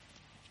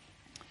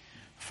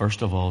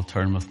First of all,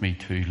 turn with me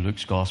to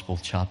Luke's Gospel,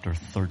 chapter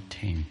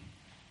 13.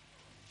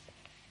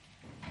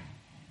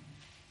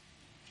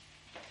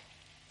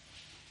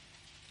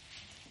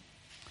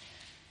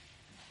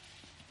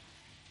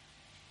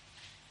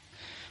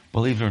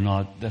 Believe it or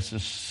not, this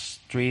is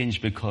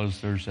strange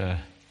because there's a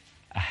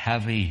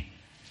heavy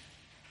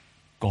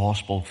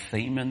gospel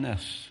theme in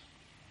this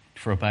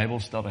for a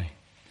Bible study.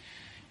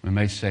 We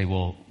might say,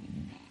 well,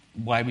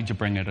 why would you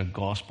bring out a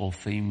gospel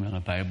theme in a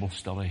Bible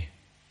study?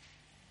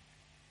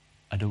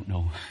 I don't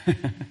know.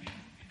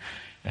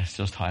 It's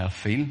just how I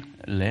feel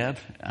led,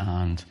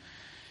 and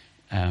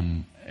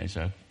it's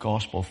a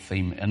gospel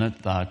theme in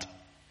it that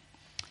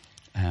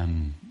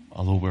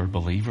although we're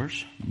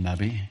believers,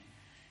 maybe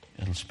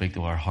it'll speak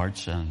to our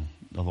hearts and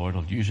the Lord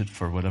will use it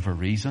for whatever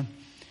reason.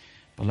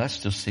 But let's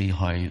just see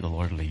how the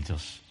Lord leads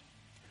us.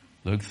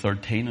 Luke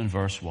 13 and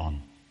verse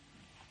 1.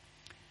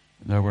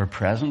 There were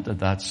present at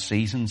that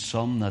season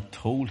some that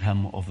told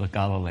him of the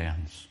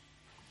Galileans,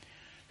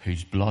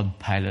 whose blood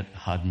Pilate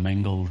had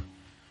mingled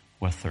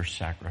with their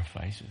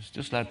sacrifices.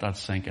 Just let that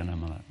sink in a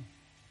minute.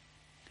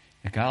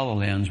 The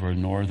Galileans were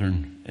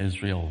northern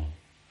Israel,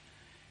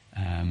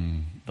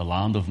 the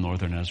land of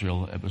northern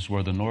Israel. It was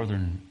where the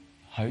northern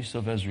house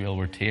of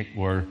Israel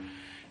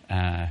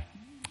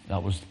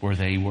that was where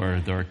they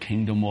were, their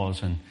kingdom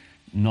was. And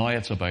now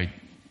it's about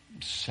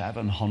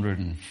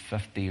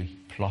 750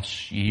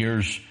 plus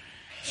years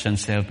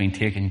since they have been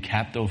taken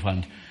captive.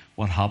 And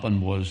what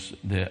happened was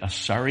the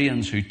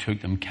Assyrians who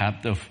took them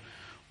captive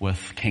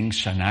with King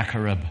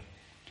Sennacherib,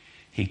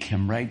 he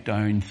came right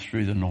down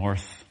through the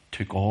north,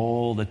 took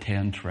all the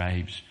 10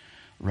 tribes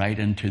right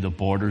into the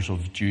borders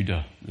of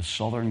Judah, the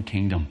southern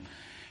kingdom,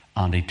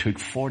 and he took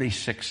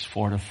 46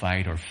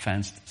 fortified or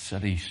fenced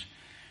cities.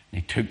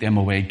 And he took them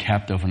away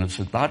captive. And it's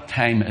at that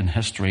time in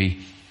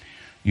history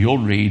you'll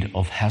read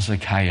of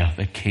Hezekiah,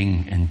 the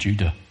king in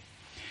Judah.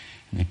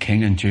 And the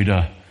king in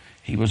Judah,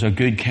 he was a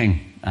good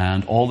king.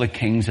 And all the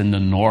kings in the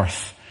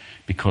north,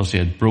 because they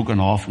had broken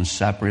off and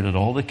separated,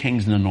 all the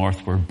kings in the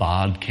north were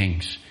bad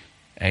kings.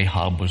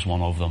 Ahab was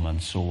one of them,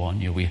 and so on.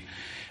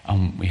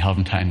 We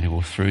haven't time to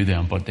go through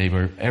them, but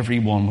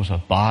everyone was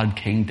a bad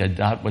king, did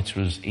that which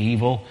was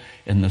evil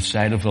in the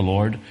sight of the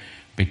Lord.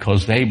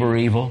 Because they were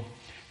evil,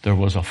 there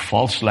was a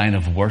false line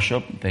of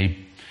worship.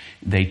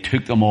 They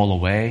took them all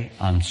away,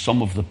 and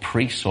some of the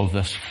priests of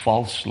this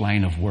false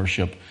line of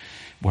worship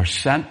were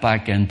sent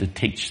back in to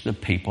teach the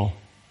people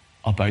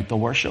about the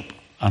worship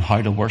and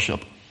how to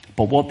worship.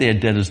 But what they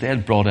did is they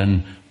had brought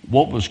in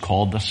what was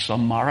called the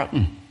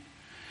Samaritan,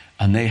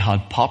 and they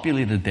had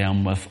populated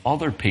them with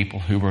other people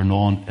who were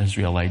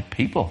non-Israelite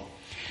people.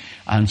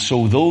 And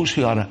so those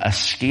who had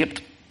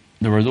escaped,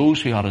 there were those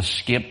who had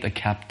escaped the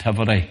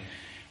captivity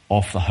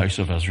of the house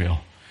of Israel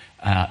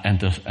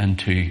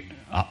into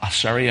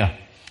Assyria.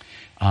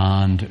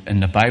 And in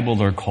the Bible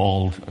they're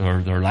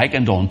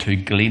likened unto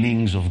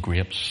gleanings of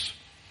grapes.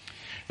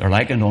 They're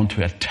likened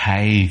unto a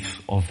tithe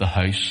of the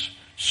house.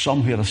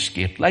 Some who had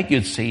escaped, like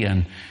you'd see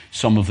in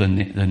some of the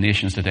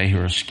nations today who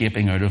are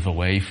escaping out of the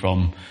way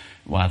from,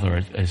 whether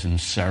it is in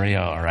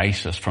Syria or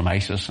from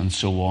ISIS and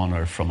so on,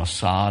 or from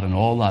Assad and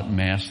all that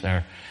mess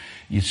there.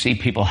 You see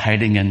people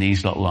hiding in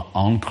these little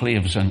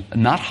enclaves,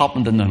 and that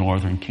happened in the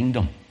northern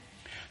kingdom.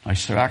 Now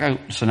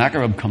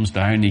Sennacherib comes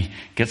down, he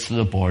gets to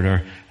the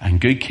border, and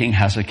good King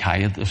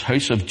Hezekiah, the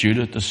house of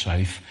Judah at the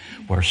south,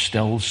 were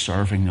still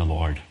serving the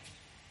Lord.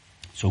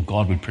 So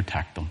God would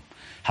protect them.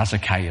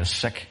 Hezekiah is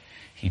sick.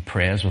 He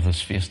prays with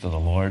his face to the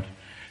Lord,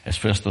 his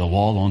face to the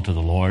wall unto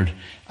the Lord.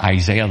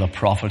 Isaiah the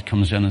prophet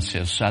comes in and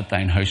says, set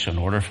thine house in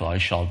order, for thou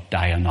shalt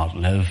die and not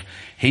live.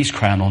 He's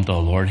crying unto the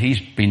Lord. He's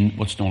been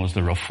what's known as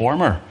the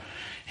reformer.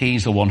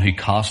 He's the one who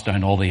cast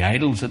down all the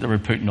idols that they were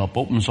putting up,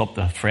 opens up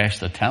the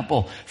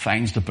temple,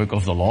 finds the book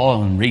of the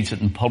law and reads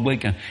it in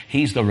public, and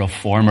he's the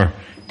reformer,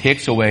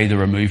 takes away the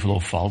removal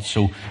of faults.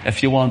 So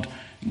if you want,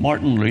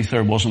 Martin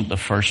Luther wasn't the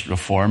first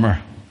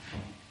reformer,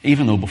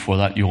 even though before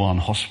that Johann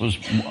Huss was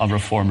a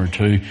reformer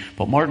too.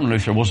 But Martin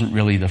Luther wasn't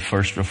really the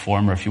first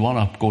reformer. If you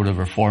want to go to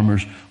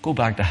reformers, go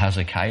back to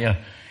Hezekiah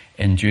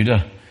in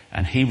Judah,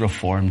 and he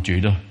reformed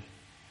Judah,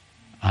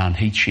 and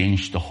he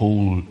changed the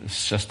whole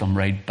system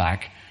right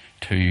back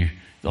to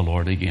the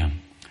Lord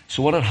again.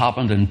 So what had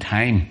happened in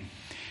time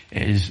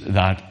is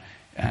that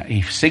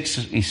he seeks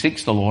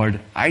the Lord.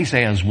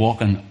 Isaiah is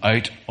walking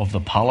out of the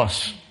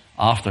palace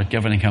after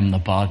giving him the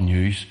bad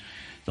news.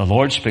 The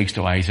Lord speaks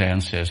to Isaiah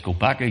and says, go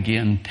back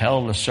again,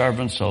 tell the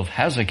servants of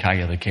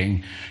Hezekiah the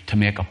king to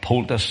make a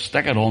poultice,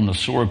 stick it on the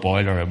sore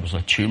boiler, it was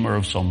a tumor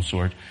of some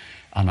sort,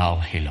 and I'll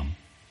heal him.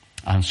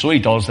 And so he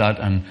does that,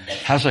 and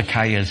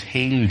Hezekiah is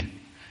healed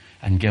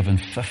and given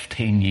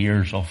 15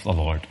 years of the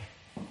Lord.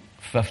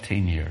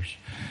 15 years.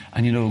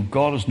 And you know,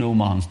 God is no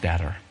man's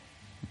debtor.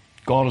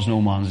 God is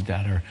no man's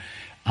debtor.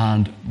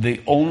 And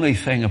the only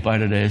thing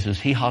about it is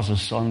he has a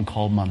son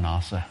called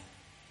Manasseh.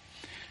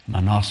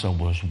 Manasseh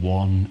was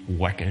one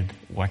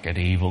wicked,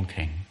 evil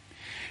king.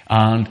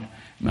 And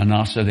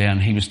Manasseh then,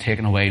 he was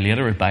taken away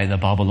later by the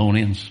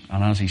Babylonians.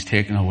 And as he's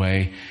taken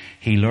away,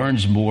 He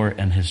learns more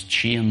in his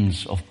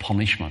chains of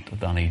punishment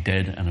than he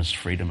did in his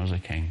freedom as a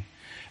king.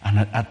 And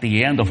at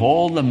the end of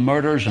all the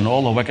murders and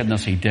all the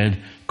wickedness he did,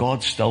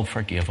 God still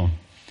forgave him.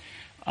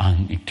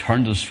 And he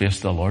turned his face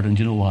to the Lord. And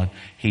you know what?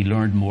 He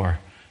learned more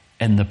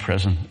in the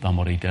prison than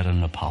what he did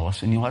in the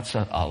palace. And you know, that's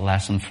a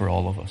lesson for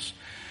all of us.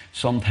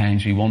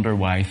 Sometimes we wonder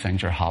why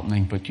things are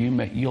happening, but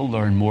you'll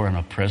learn more in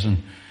a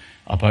prison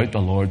about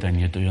the Lord than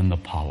you do in the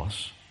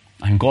palace.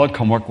 And God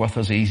can work with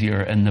us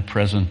easier in the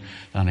prison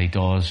than he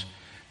does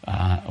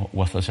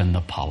with us in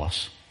the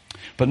palace.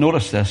 But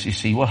notice this, you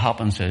see, what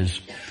happens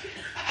is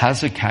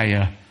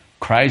Hezekiah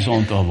cries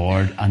unto the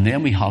Lord, and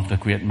then we have the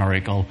great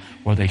miracle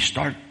where they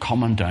start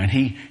coming down.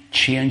 He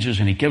changes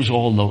and he gives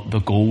all the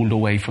gold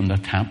away from the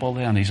temple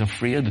there, and he's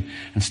afraid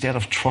instead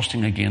of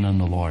trusting again in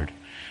the Lord.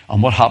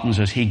 And what happens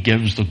is he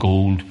gives the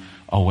gold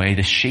away,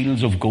 the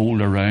shields of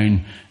gold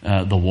around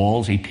the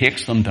walls. He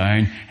takes them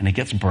down and he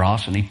gets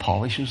brass and he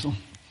polishes them.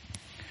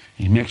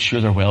 He makes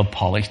sure they're well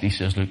polished. And he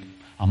says, look,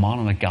 a man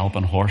on a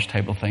galloping horse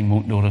type of thing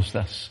won't notice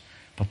this.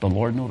 But the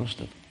Lord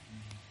noticed it.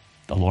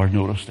 The Lord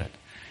noticed it.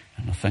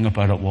 And the thing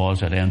about it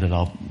was, it ended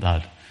up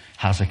that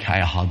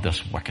Hezekiah had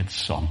this wicked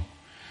son.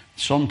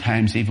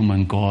 Sometimes even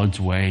when God's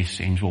way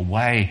seems, well,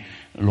 why,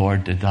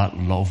 Lord, did that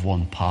loved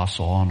one pass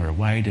on? Or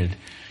why did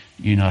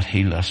you not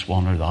heal this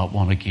one or that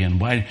one again?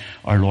 Why,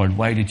 or Lord,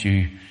 why did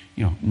you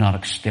not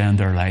extend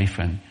their life?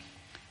 And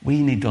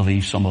we need to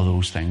leave some of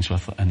those things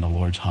in the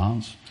Lord's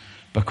hands,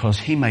 because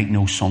he might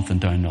know something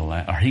down the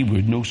line, or he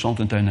would know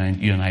something down the line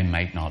you and I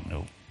might not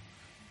know.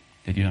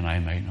 That you and I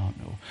might not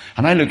know.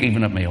 And I look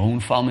even at my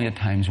own family at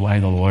times, why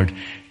the Lord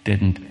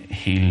didn't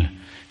heal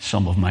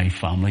some of my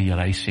family, yet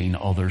I seen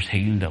others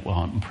healed that we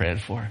hadn't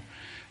prayed for.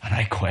 And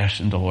I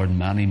questioned the Lord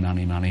many,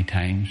 many, many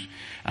times.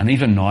 And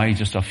even now,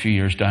 just a few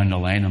years down the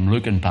line, I'm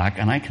looking back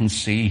and I can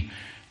see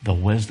the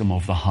wisdom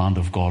of the hand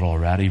of God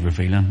already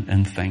revealing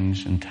in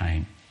things in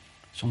time.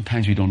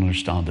 Sometimes we don't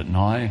understand it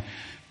now,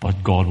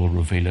 but God will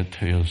reveal it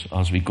to us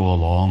as we go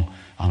along.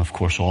 And of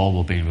course, all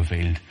will be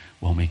revealed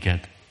when we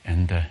get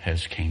into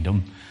his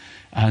kingdom.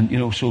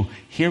 And, so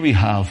here we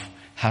have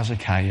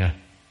Hezekiah.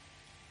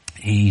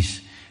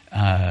 He's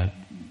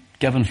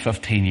given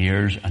 15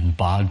 years and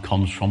bad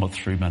comes from it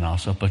through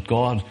Manasseh. But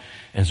God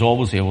is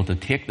always able to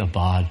take the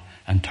bad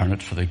and turn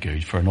it for the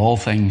good. For in all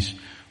things,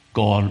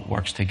 God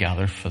works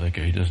together for the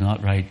good. Isn't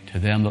that right? To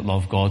them that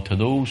love God, to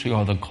those who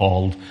are the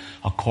called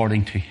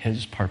according to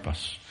his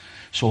purpose.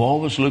 So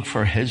always look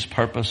for his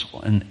purpose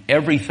in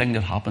everything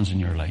that happens in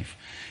your life.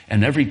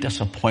 In every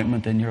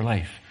disappointment in your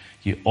life.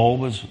 You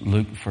always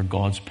look for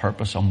God's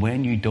purpose. And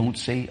when you don't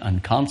see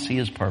and can't see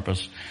his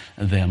purpose,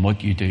 then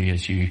what you do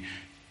is you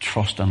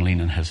trust and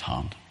lean in his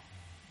hand.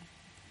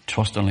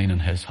 Trust and lean in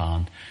his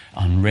hand.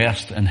 And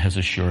rest in his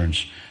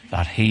assurance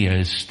that he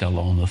is still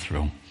on the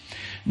throne.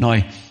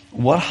 Now,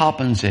 what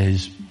happens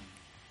is,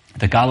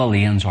 the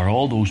Galileans are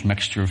all those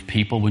mixture of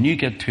people. When you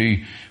get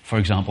to, for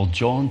example,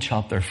 John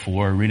chapter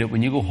 4, read it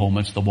when you go home,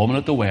 it's the woman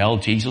at the well.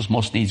 Jesus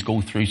must needs go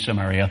through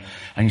Samaria.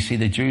 And you see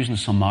the Jews and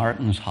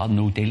Samaritans had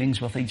no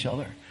dealings with each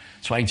other.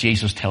 That's why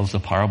Jesus tells the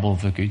parable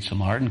of the Good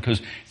Samaritan,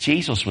 because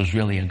Jesus was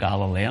really a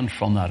Galilean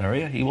from that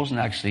area. He was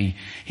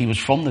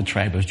from the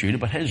tribe of Judah,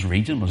 but his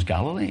region was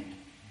Galilee.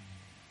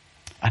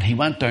 And he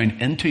went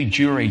down into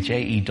Jewry,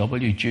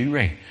 J-E-W,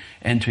 Jewry,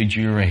 into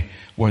Jewry,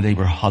 where they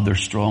had their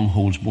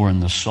strongholds more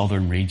in the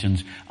southern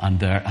regions and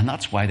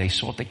that's why they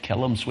sought to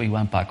kill him. So he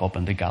went back up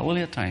into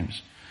Galilee at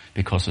times,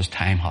 because his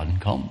time hadn't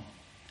come.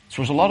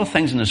 So there's a lot of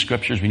things in the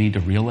scriptures we need to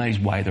realize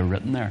why they're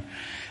written there.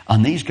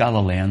 And these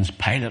Galileans,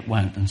 Pilate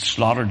went and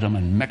slaughtered them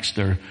and mixed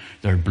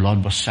their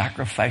blood with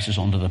sacrifices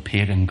unto the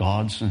pagan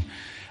gods.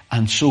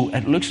 And so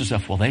it looks as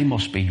if, well, they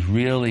must be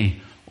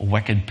really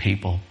wicked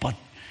people. But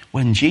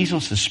when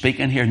Jesus is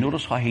speaking here,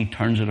 notice how he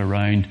turns it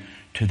around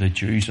to the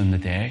Jews in the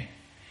day.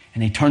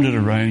 And he turned it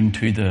around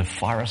to the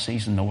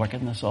Pharisees and the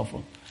wickedness of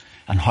them.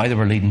 And how they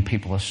were leading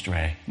people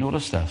astray.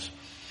 Notice this.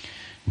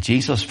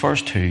 Jesus,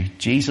 verse 2,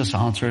 Jesus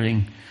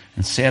answering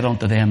and said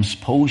unto them,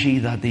 suppose ye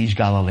that these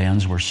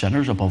Galileans were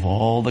sinners above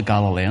all the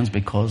Galileans,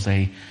 because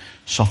they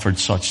suffered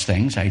such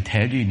things? I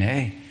tell you,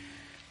 nay.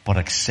 But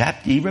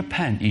except ye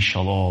repent, ye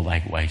shall all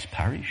likewise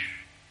perish.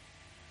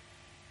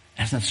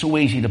 Isn't it so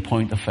easy to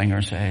point the finger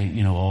and say,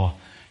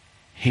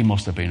 he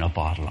must have been a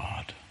bad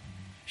lad.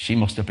 She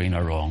must have been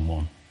a wrong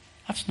one.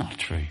 That's not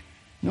true.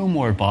 No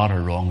more bad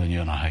or wrong than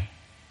you and I.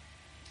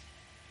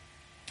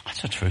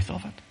 That's the truth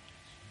of it.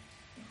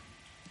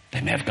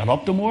 They may have got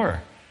up to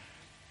more,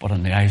 but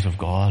in the eyes of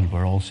God,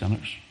 we're all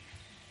sinners.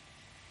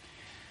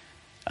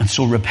 And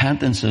so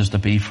repentance is to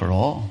be for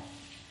all.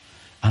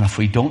 And if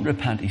we don't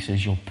repent, he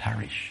says, you'll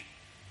perish.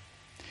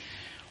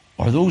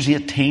 Or those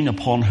 18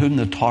 upon whom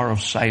the tower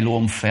of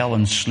Siloam fell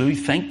and slew,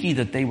 think ye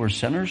that they were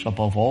sinners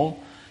above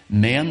all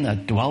men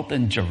that dwelt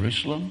in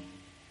Jerusalem?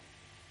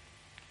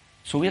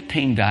 So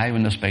 18 die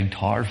when this big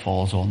tower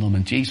falls on them.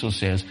 And Jesus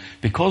says,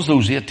 because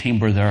those 18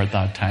 were there at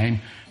that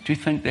time, do you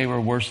think they were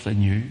worse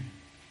than you?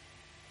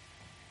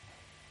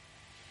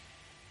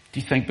 Do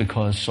you think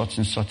because such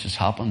and such has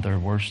happened, they're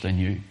worse than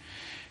you?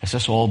 Is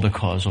this all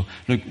because of...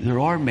 Look, there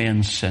are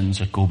men's sins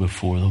that go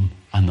before them,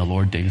 and the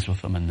Lord deals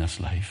with them in this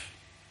life.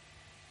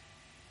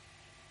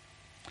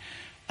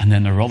 And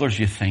then there are others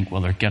you think,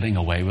 well, they're getting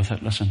away with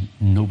it. Listen,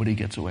 nobody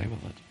gets away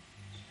with it.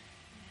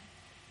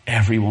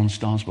 Everyone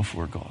stands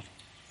before God.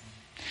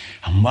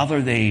 And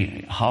whether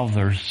they have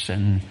their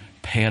sin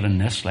paid in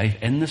this life,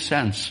 in the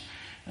sense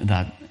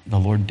that the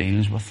Lord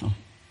deals with them,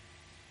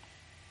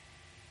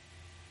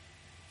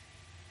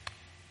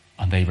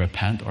 and they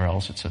repent, or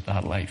else it's at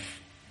that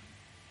life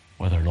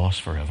where they're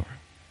lost forever.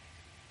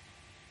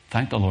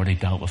 Thank the Lord He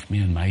dealt with me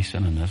in my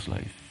sin in this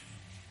life.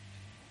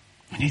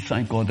 And you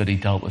thank God that He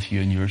dealt with you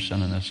in your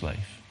sin in this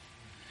life.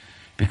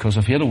 Because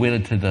if He had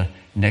waited to the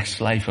next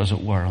life, as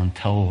it were,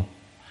 until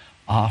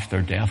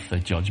after death, the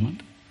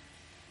judgment,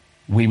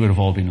 we would have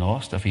all been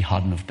lost if He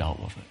hadn't have dealt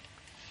with it.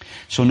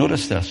 So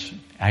notice this.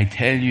 I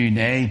tell you,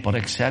 nay, but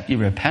except ye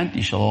repent,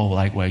 ye shall all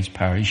likewise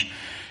perish.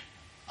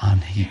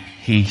 And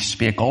he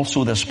spake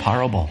also this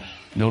parable.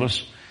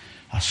 Notice,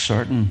 a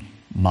certain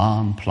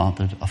man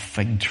planted a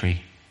fig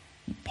tree.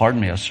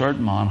 A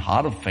certain man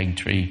had a fig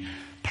tree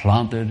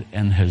planted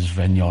in his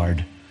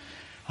vineyard.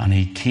 And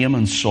he came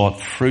and sought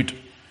fruit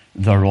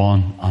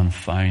thereon and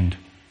found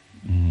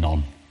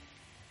none.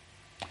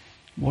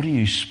 What are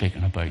you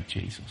speaking about,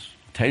 Jesus?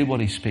 I'll tell you what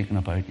He's speaking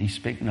about. He's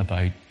speaking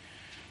about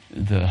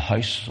the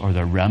house, or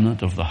the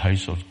remnant of the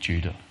house of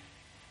Judah.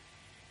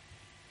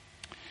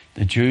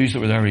 The Jews that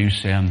were there, He was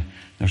saying,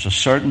 there's a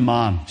certain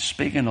man,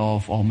 speaking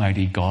of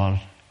Almighty God,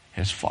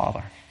 His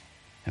Father,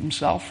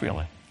 Himself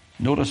really.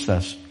 Notice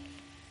this.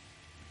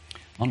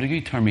 Andrew,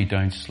 you turn me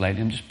down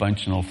slightly. I'm just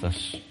bouncing off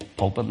this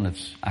pulpit and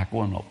it's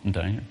echoing up and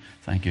down here.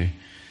 Thank you.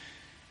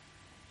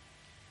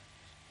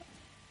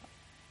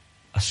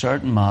 A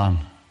certain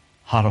man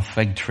had a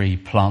fig tree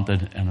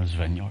planted in his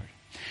vineyard.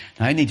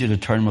 Now I need you to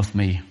turn with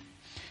me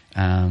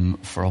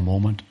for a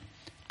moment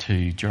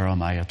to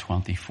Jeremiah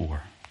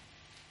 24.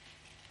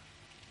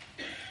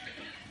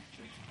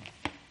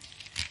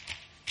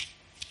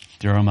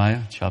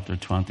 Jeremiah chapter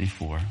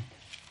 24.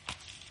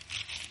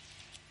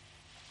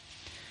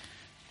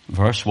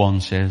 Verse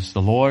 1 says,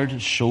 the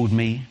Lord showed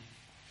me,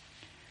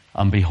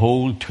 and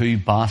behold, 2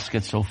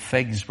 baskets of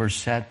figs were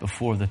set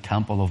before the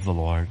temple of the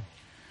Lord,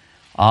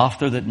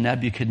 after that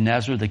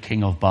Nebuchadnezzar, the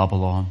king of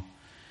Babylon,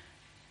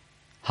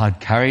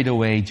 had carried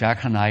away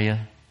Jeconiah,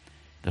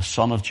 the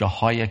son of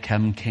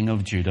Jehoiakim, king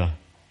of Judah.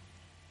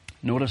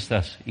 Notice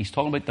this. He's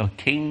talking about the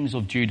kings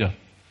of Judah.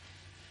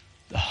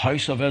 The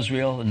house of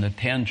Israel and the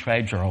 10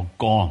 tribes are all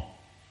gone.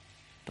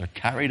 They're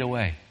carried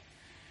away.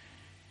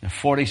 The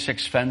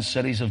 46 fenced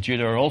cities of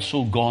Judah are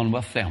also gone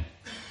with them.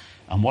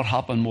 And what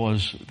happened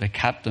was they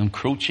kept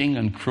encroaching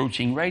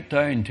right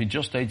down to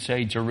just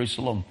outside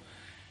Jerusalem.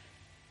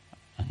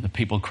 And the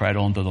people cried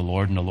unto the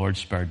Lord, and the Lord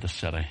spared the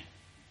city.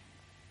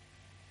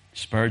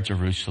 Spared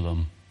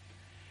Jerusalem.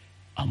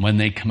 And when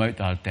they came out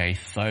that day,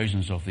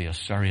 thousands of the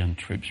Assyrian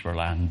troops were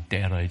lying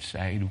dead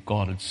outside.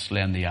 God had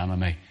slain the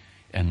enemy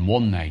in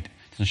one night.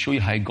 To show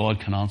you how God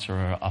can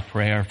answer a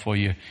prayer for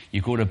you,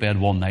 you go to bed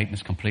one night and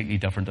it's completely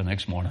different the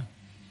next morning.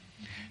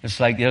 It's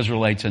like the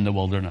Israelites in the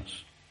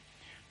wilderness.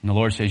 And the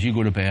Lord says, you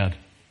go to bed.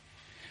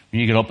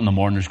 When you get up in the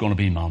morning, there's going to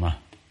be manna.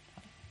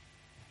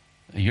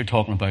 You're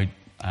talking about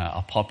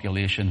a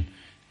population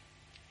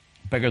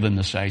bigger than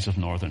the size of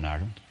Northern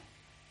Ireland.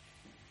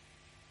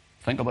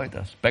 Think about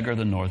this. Bigger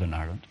than Northern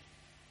Ireland.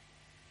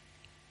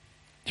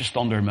 Just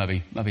under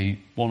maybe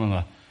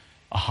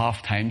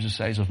 1.5 times the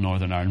size of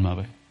Northern Ireland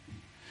maybe.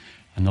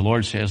 And the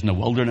Lord says in the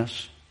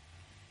wilderness,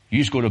 you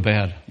just go to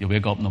bed. You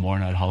wake up in the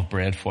morning, I'll have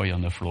bread for you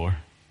on the floor.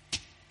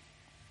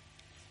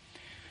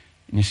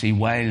 And you see,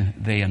 while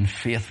they in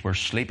faith were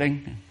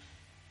sleeping,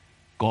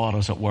 God,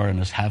 as it were, in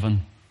His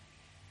heaven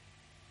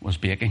was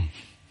baking.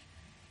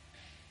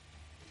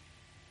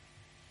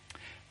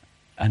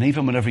 And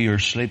even whenever you're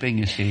sleeping,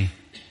 you see,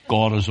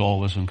 God is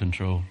always in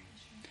control.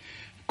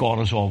 God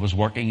is always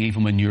working,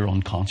 even when you're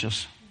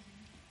unconscious.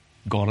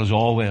 God is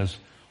always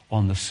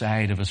on the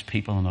side of His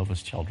people and of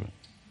His children.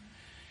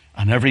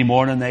 And every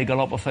morning they got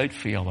up without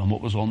fail, and what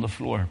was on the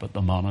floor but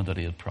the manna that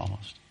He had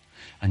promised.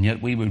 And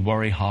yet we would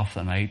worry half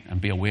the night and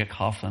be awake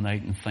half the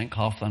night and think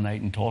half the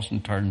night and toss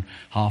and turn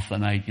half the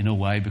night. You know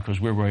why? Because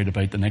we're worried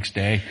about the next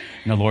day.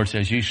 And the Lord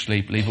says, you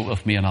sleep, leave it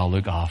with me and I'll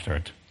look after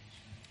it.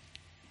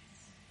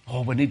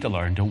 Oh, we need to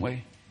learn, don't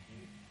we?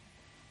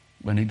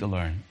 We need to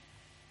learn.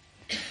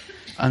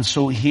 And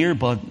so here,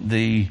 but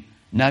the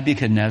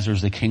Nebuchadnezzar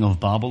is the king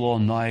of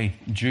Babylon. Now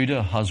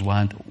Judah has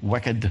went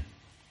wicked,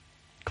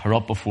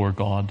 corrupt before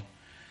God.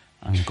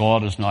 And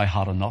God has now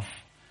had enough.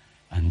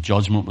 And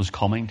judgment was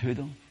coming to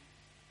them.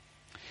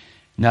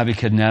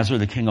 Nebuchadnezzar,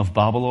 the king of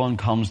Babylon,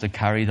 comes to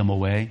carry them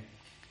away.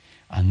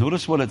 And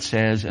notice what it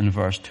says in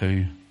verse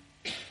 2.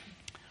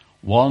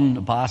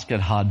 One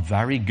basket had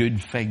very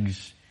good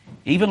figs,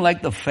 even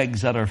like the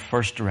figs that are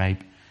first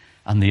ripe.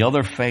 And the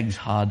other basket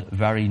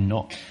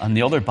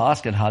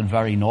had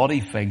very naughty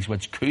figs,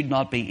 which could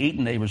not be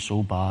eaten, they were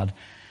so bad.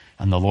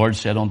 And the Lord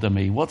said unto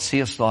me, what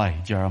sayest thou,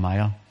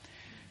 Jeremiah?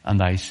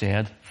 And I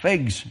said,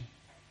 figs.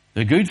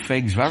 The good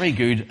figs, very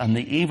good, and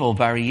the evil,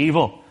 very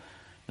evil.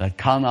 that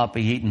cannot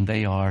be eaten,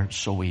 they are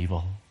so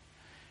evil.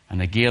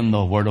 And again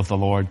the word of the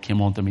Lord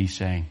came unto me,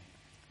 saying,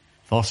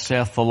 Thus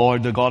saith the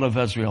Lord, the God of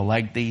Israel,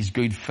 like these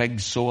good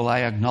figs, so will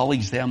I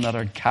acknowledge them that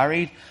are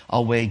carried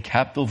away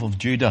captive of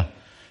Judah,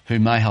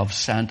 whom I have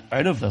sent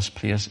out of this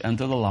place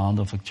into the land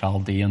of the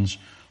Chaldeans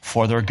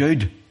for their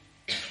good.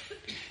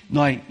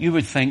 Now, you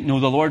would think, no,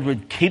 the Lord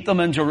would keep them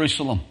in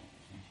Jerusalem,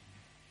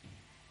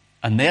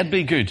 and they'd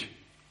be good,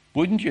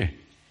 wouldn't you?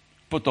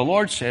 But the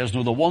Lord says,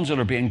 no, the ones that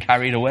are being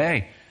carried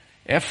away,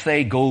 if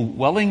they go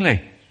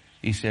willingly,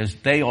 he says,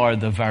 they are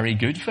the very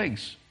good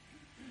figs.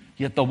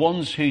 Yet the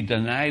ones who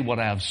deny what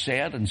I have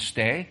said and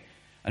stay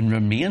and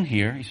remain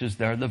here, he says,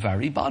 they're the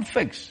very bad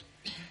figs.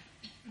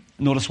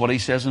 Notice what he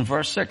says in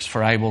verse 6,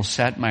 For I will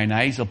set mine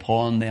eyes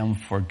upon them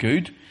for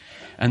good,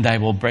 and I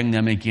will bring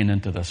them again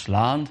into this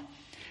land,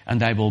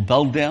 and I will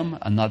build them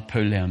and not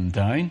pull them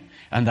down,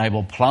 and I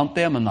will plant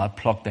them and not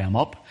pluck them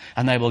up,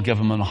 and I will give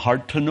them a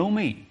heart to know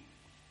me,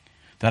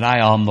 that I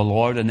am the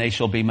Lord, and they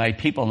shall be my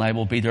people, and I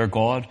will be their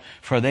God.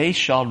 For they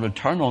shall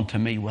return unto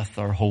me with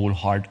their whole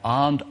heart.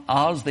 And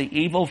as the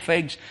evil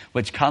figs,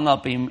 which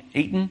cannot be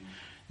eaten,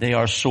 they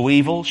are so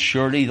evil.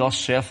 Surely thus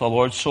saith the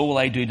Lord, so will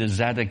I do to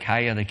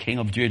Zedekiah, the king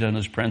of Judah, and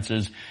his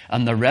princes,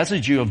 and the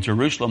residue of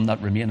Jerusalem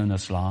that remain in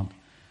this land,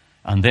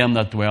 and them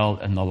that dwell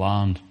in the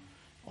land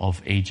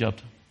of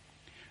Egypt.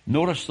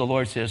 Notice the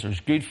Lord says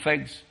there's good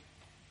figs,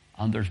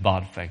 and there's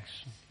bad figs.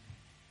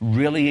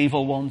 Really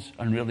evil ones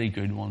and really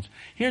good ones.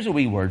 Here's a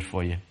wee word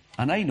for you.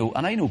 And I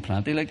know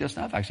plenty like this. And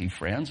I have actually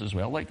friends as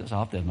well like this, I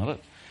have to admit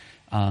it.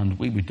 And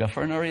we would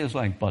differ in areas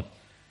but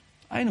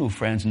I know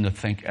friends that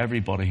think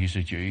everybody who's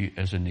a Jew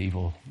is an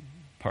evil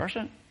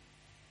person.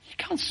 You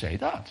can't say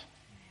that.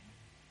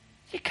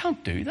 You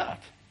can't do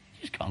that.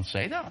 You just can't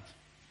say that.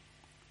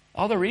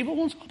 Are there evil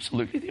ones?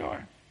 Absolutely they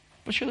are.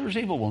 But sure, there's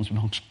evil ones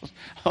amongst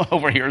us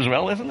over here as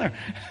well, isn't there?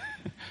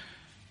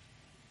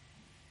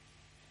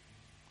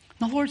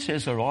 The Lord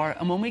says there are,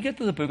 and when we get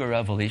to the book of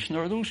Revelation,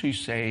 there are those who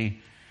say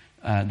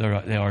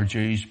they are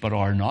Jews but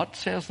are not,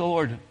 says the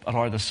Lord, but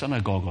are the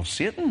synagogue of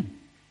Satan.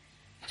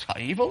 That's how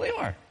evil they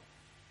are.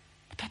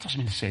 But that doesn't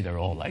mean to say they're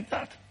all like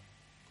that.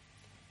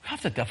 We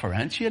have to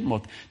differentiate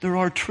what there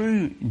are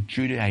true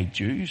Judahite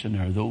Jews and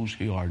there are those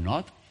who are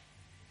not.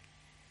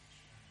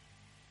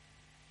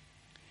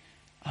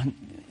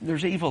 And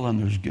there's evil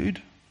and there's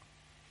good.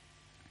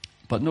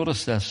 But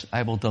notice this,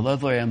 I will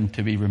deliver them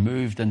to be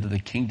removed into the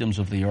kingdoms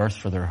of the earth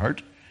for their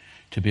hurt,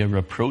 to be a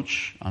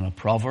reproach and a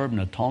proverb and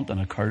a taunt and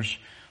a curse,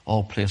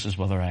 all places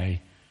whither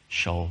I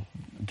shall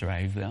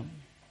drive them.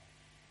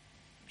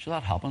 So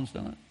that happens,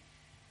 doesn't it?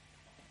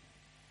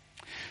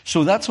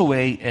 So that's a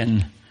way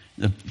in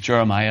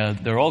Jeremiah,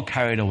 they're all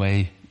carried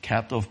away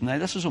captive. Now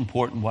this is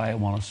important why I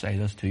want to say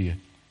this to you.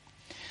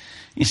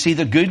 You see,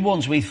 the good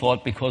ones we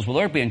thought, because,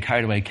 they're being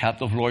carried away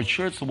captive, Lord,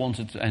 sure, it's the ones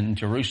in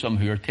Jerusalem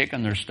who are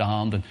taking their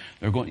stand and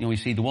they're going, we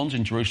see the ones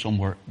in Jerusalem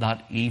were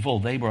that evil.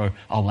 They were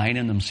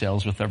aligning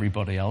themselves with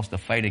everybody else to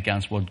fight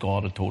against what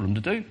God had told them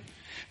to do.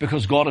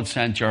 Because God had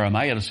sent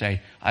Jeremiah to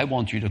say, I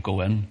want you to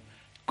go in,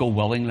 go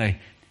willingly.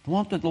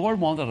 The Lord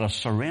wanted a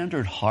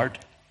surrendered heart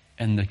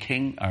in the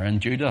king, or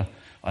in Judah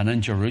and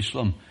in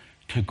Jerusalem,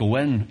 to go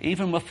in,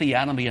 even with the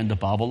enemy into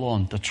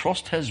Babylon, to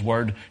trust his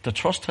word, to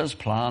trust his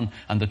plan,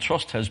 and to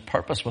trust his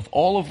purpose with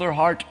all of their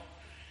heart.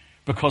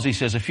 Because he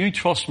says, if you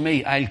trust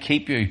me, I'll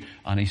keep you.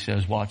 And he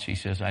says, watch, he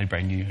says, I'll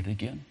bring you out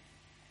again.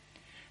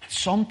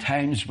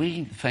 Sometimes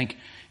we think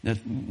that,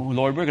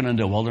 Lord, we're going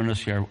into a wilderness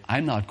here.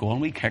 I'm not going.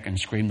 We kick and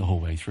scream the whole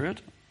way through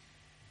it.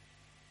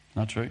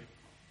 Not true.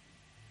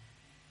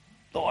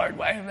 Lord,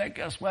 why like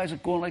this? Why is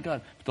it going like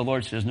that? But the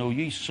Lord says, no,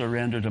 you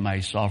surrender to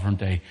my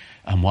sovereignty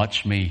and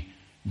watch me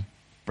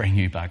bring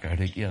you back out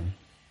again.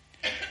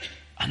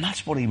 And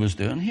that's what he was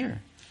doing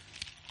here.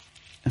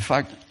 In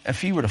fact,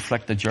 if you were to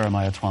flick to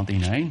Jeremiah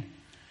 29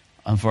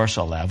 and verse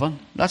 11,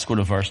 let's go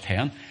to verse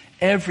 10.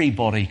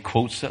 Everybody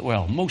quotes it.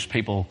 Well, most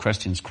people,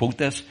 Christians, quote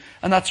this,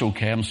 and that's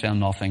okay. I'm saying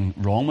nothing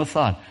wrong with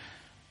that.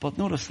 But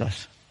notice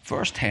this,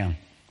 verse 10.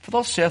 For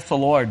thus saith the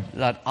Lord,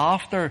 that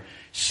after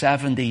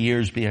 70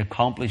 years be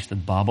accomplished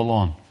at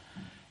Babylon,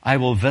 I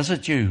will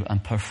visit you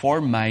and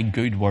perform my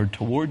good word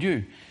toward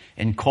you,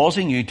 in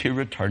causing you to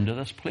return to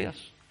this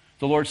place.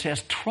 The Lord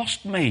says,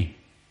 trust me.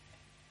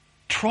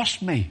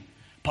 Trust me.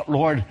 But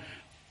Lord,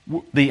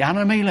 the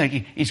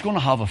enemy, he's going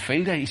to have a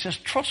field day. He says,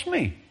 trust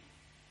me.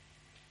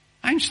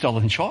 I'm still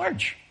in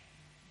charge.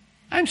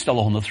 I'm still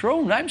on the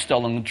throne. I'm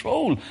still in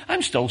control.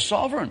 I'm still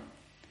sovereign.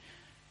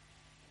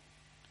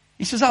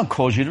 He says, I'll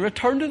cause you to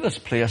return to this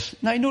place.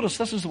 Now notice,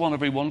 this is the one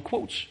everyone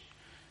quotes.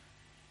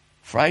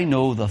 For I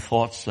know the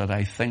thoughts that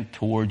I think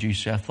toward you,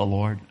 saith the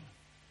Lord.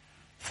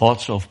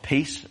 Thoughts of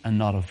peace and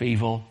not of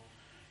evil,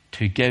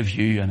 to give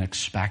you an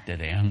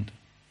expected end.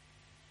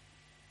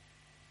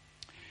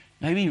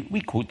 Now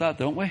we quote that,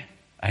 don't we?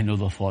 I know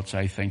the thoughts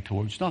I think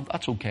towards. No,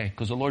 that's okay,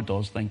 because the Lord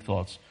does think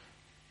thoughts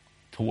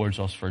towards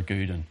us for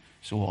good and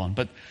so on.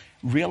 But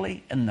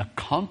really, in the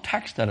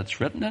context that it's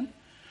written in,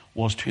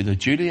 was to the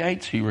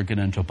Judahites who were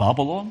getting into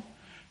Babylon,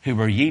 who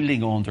were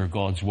yielding under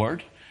God's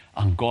word,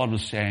 And God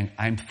was saying,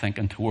 I'm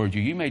thinking toward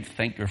you. You might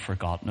think you're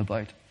forgotten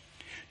about.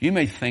 You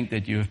may think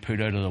that you have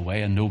put out of the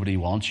way and nobody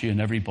wants you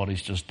and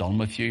everybody's just done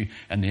with you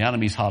and the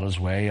enemy's had his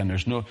way and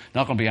there's not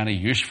going to be any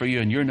use for you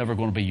and you're never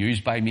going to be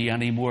used by me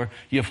anymore.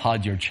 You've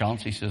had your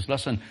chance. He says,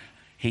 listen,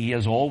 he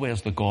is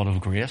always the God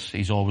of grace.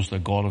 He's always the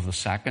God of the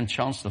second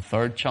chance, the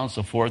third chance,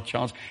 the fourth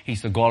chance.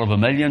 He's the God of a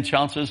million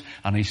chances.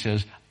 And he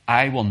says,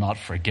 I will not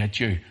forget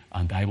you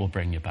and I will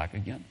bring you back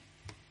again.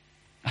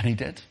 And he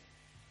did.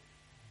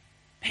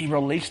 He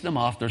released them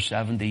after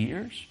 70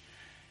 years.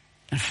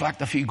 In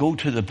fact, if you go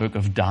to the book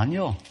of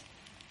Daniel,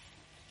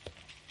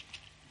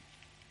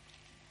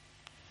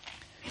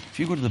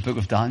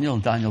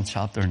 Daniel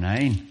chapter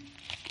 9.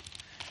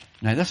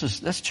 Now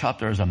this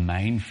chapter is a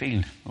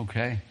minefield,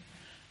 okay?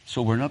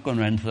 So we're not going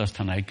into this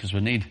tonight because we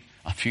need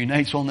a few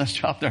nights on this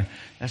chapter.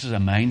 This is a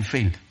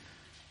minefield.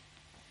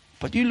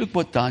 But you look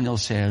what Daniel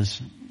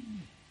says.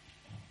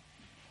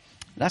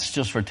 Let's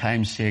just for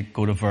time's sake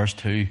go to verse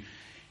 2.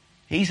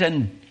 He's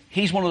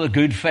one of the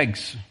good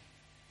figs.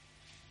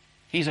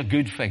 He's a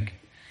good fig.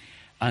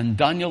 And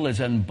Daniel is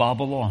in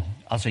Babylon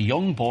as a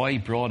young boy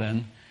brought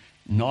in.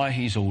 Now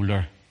he's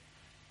older.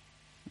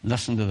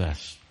 Listen to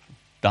this.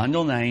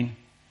 Daniel 9,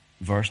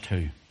 verse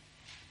 2.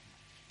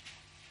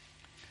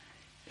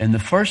 In the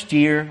first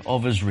year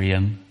of his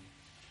reign,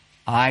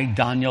 I,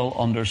 Daniel,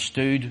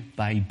 understood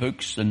by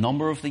books the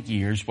number of the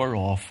years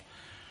whereof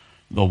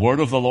the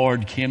word of the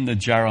Lord came to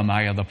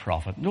Jeremiah the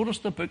prophet. Notice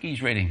the book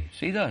he's reading.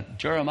 See that?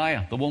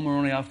 Jeremiah, the one we're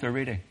only after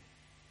reading.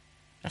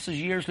 This is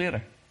years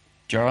later.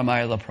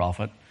 Jeremiah the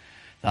prophet,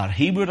 that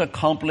he would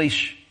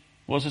accomplish,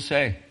 what does it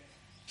say?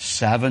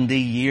 70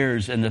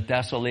 years in the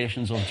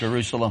desolations of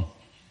Jerusalem.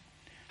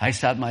 I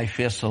set my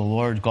face to the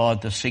Lord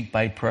God to seek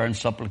by prayer and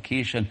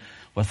supplication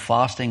with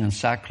fasting and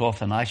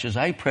sackcloth and ashes.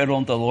 I prayed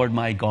unto the Lord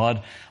my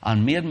God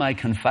and made my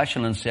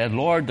confession and said,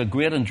 Lord, the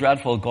great and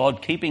dreadful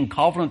God, keeping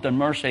covenant and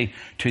mercy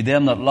to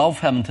them that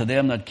love him, to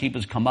them that keep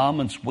his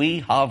commandments, we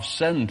have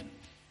sinned.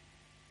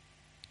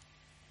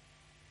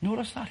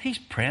 Notice that? He's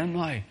praying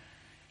now.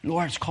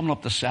 Lord, it's coming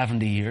up to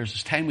 70 years.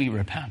 It's time we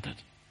repented.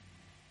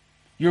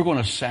 You're going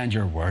to send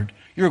your word.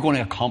 You're going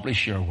to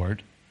accomplish your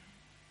word.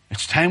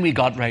 It's time we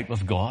got right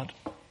with God.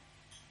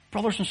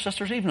 Brothers and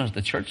sisters, even as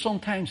the church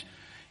sometimes,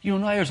 you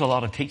know, there's a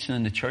lot of teaching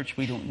in the church.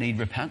 We don't need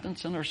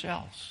repentance in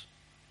ourselves.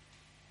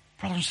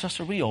 Brothers and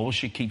sisters, we always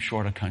should keep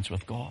short accounts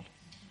with God.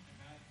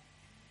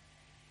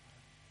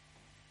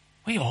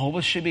 We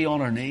always should be on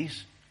our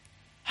knees.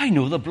 I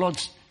know the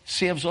blood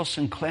saves us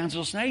and cleanses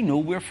us, and I know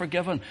we're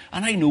forgiven,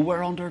 and I know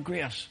we're under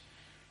grace.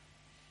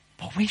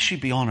 But we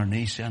should be on our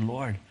knees saying,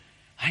 Lord,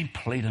 I'm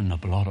pleading the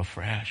blood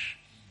afresh.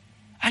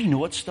 I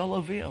know it still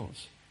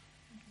avails.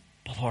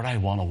 But Lord, I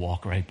want to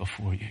walk right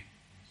before you.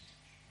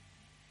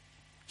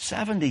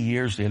 70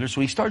 years later,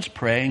 so he starts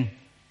praying,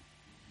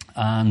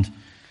 and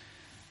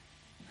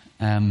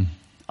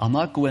I'll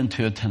not go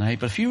into it tonight,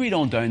 but if you read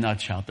on down that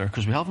chapter,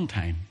 because we haven't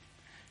time,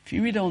 if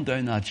you read on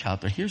down that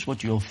chapter, here's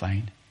what you'll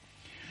find.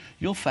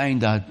 You'll find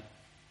that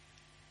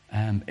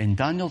in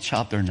Daniel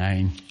chapter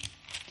 9,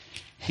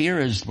 here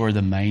is where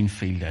the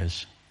minefield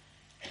is.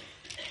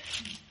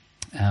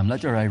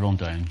 Let your eye run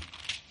down.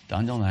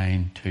 Daniel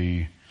 9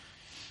 to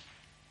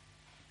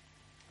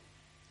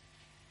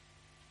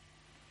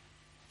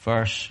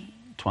verse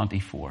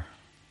 24.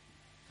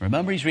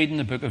 Remember, he's reading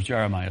the book of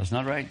Jeremiah, isn't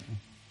that right?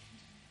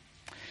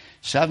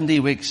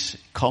 70 weeks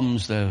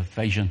comes the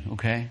vision,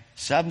 okay?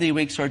 70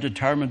 weeks are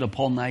determined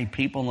upon thy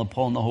people and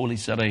upon the holy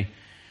city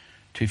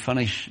to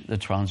finish the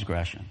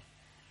transgression,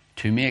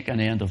 to make an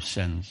end of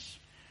sins,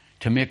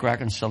 to make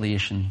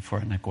reconciliation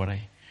for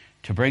iniquity,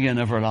 to bring in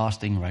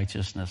everlasting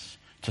righteousness,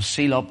 to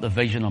seal up the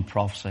vision and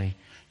prophecy,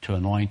 to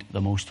anoint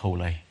the most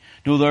holy.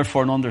 Know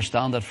therefore and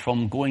understand that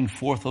from going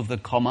forth of the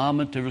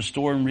commandment to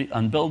restore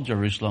and build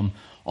Jerusalem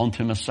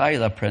unto Messiah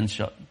the Prince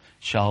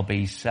shall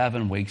be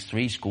 7 weeks,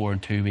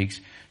 62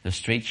 weeks. The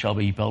street shall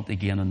be built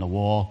again in the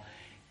wall,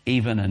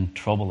 even in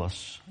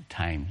troublous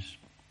times.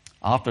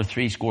 After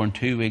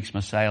 62 weeks,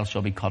 Messiah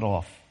shall be cut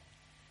off.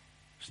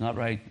 Isn't that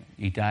right?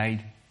 He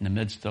died in the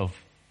midst of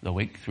the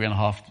week,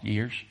 3.5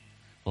 years.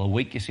 Well, a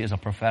week, you see, is a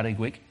prophetic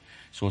week.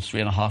 So it's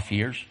 3.5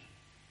 years.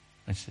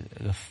 It's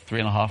the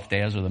 3.5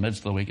 days, or the midst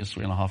of the week is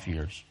 3.5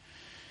 years.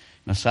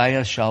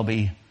 Messiah shall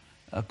be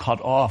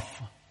cut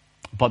off,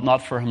 but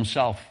not for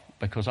himself,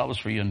 because that was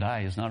for you and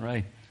I, isn't that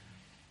right?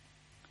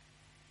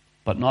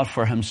 But not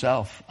for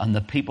himself. And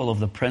the people of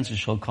the princes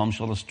shall come,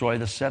 shall destroy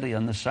the city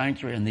and the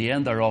sanctuary, and the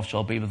end thereof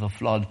shall be with a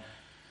flood.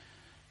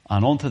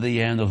 And unto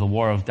the end of the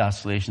war of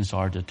desolations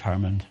are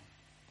determined.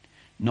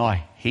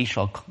 Now, he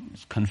shall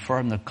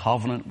confirm the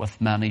covenant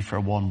with many for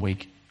 1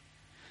 week.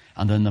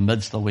 And in the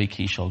midst of the week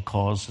he shall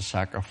cause the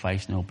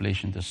sacrifice and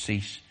oblation to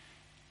cease.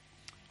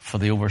 For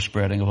the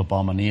overspreading of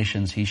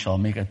abominations he shall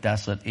make it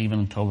desolate, even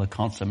until the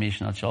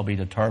consummation that shall be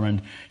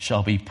determined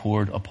shall be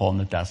poured upon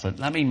the desolate.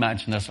 Let me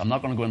mention this. I'm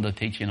not going to go into the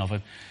teaching of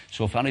it.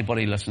 So if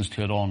anybody listens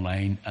to it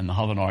online and they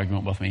have an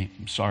argument with me,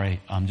 I'm sorry,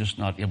 I'm just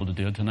not able to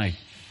do it tonight.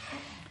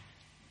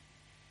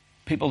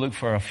 People look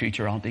for a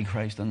future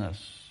Antichrist in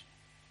this.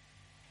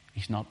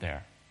 He's not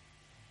there.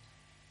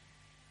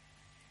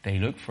 They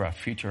look for a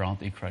future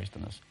Antichrist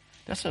in us.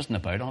 This isn't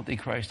about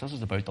Antichrist. This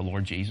is about the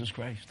Lord Jesus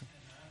Christ.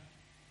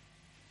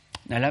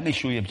 Now let me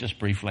show you just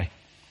briefly.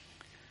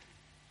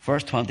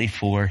 Verse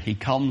 24, he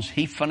comes,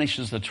 he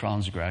finishes the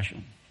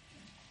transgression.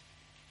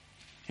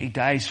 He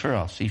dies for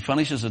us. He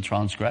finishes the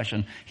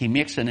transgression. He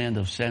makes an end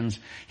of sins.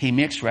 He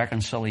makes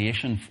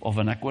reconciliation of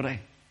iniquity.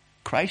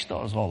 Christ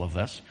does all of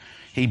this.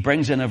 He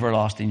brings in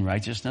everlasting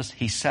righteousness.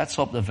 He sets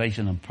up the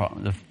vision and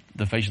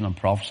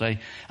prophecy,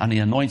 and he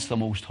anoints the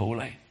most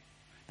holy.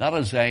 That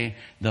is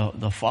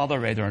the Father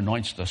rather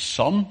anoints the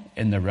Son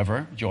in the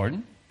river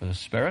Jordan with the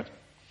Spirit,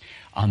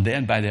 and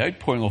then by the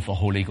outpouring of the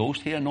Holy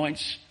Ghost, he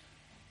anoints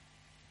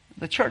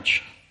the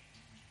church.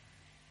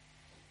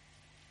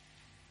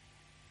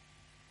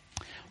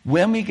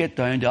 When we get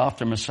down to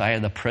after Messiah,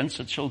 the prince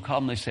that shall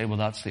come, they say, well,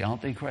 that's the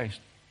Antichrist.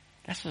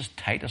 This is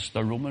Titus,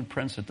 the Roman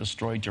prince that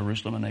destroyed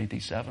Jerusalem in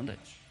AD 70.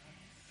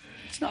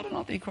 It's not an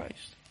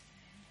Antichrist.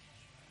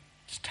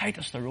 It's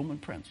Titus, the Roman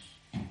prince.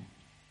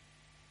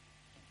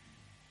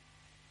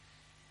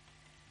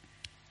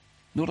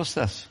 Notice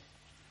this.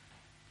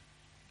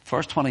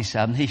 Verse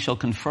 27, he shall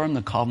confirm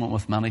the covenant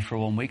with many for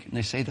 1 week. And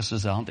they say this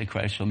is the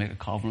Antichrist. He'll make a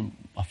covenant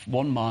of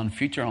one man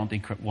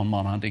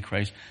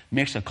Antichrist,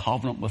 makes a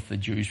covenant with the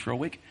Jews for a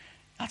week.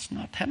 That's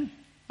not him.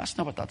 That's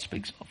not what that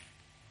speaks of.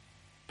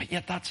 But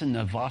yet that's in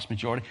the vast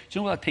majority. Do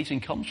you know where that teaching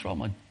comes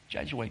from? A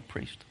Jesuit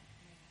priest.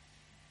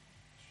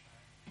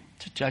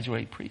 It's a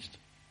Jesuit priest.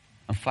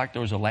 In fact,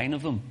 there was a line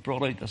of them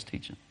brought out this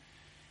teaching.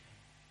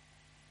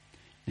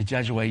 The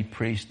Jesuit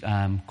priest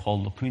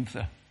called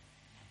Lacunza.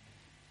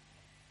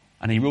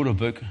 And he wrote a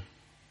book,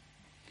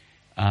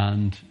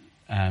 and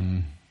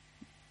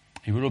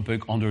he wrote a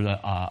book under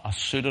a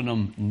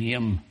pseudonym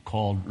name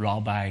called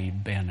Rabbi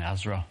Ben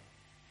Ezra.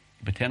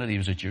 He pretended he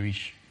was a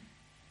Jewish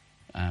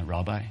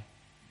rabbi.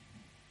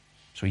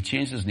 So he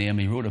changed his name,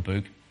 he wrote a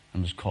book,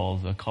 and it was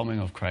called The Coming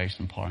of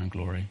Christ in Power and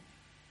Glory.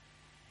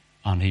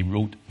 And he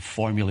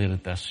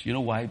formulated this. You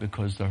know why?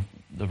 Because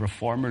the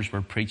reformers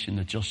were preaching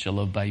that just shall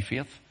live by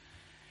faith.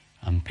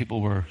 And people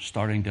were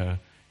starting to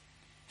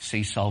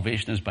see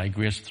salvation as by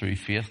grace through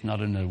faith,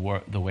 not in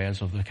the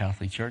ways of the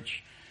Catholic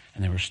Church.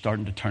 And they were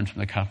starting to turn from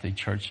the Catholic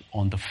Church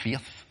onto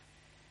faith.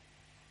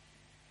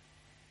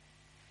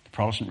 The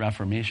Protestant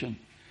Reformation.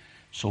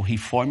 So he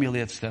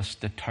formulates this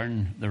to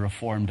turn the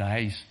reformed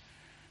eyes,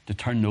 to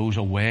turn those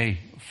away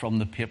from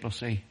the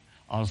papacy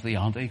as the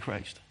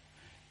Antichrist.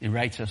 He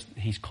writes this,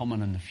 he's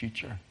coming in the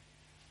future.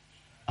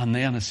 And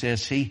then it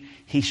says, he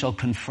shall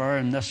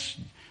confirm this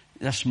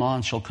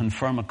man shall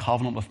confirm a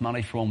covenant with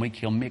many for 1 week.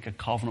 He'll make a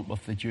covenant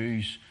with the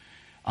Jews.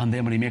 And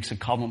then when he makes a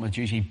covenant with the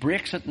Jews, he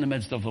breaks it in the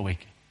midst of the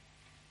week.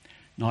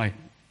 Now,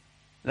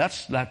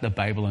 let's let the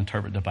Bible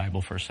interpret the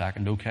Bible for a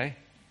second, okay?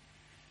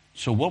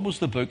 So what was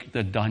the book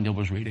that Daniel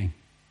was reading?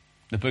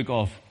 The book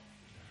of...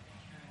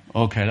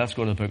 Okay, let's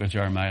go to the book of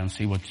Jeremiah and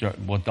see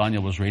what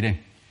Daniel was reading.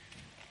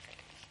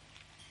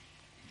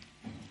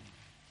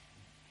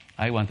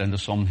 I went into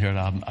something here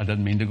that I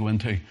didn't mean to go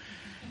into.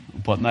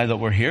 But now that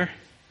we're here...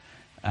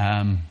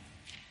 I'm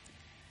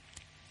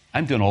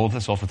doing all of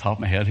this off the top of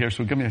my head here,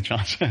 so give me a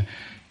chance.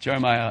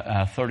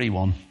 Jeremiah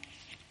 31.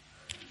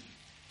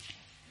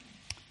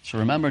 So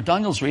remember,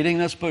 Daniel's reading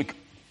this book.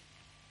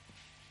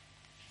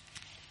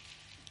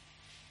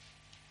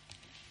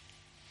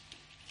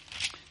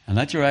 And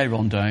let your eye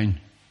run down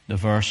to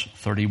verse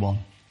 31.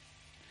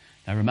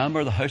 Now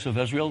remember the house of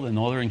Israel, the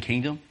northern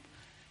kingdom,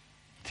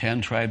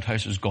 10 tribed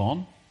houses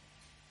gone.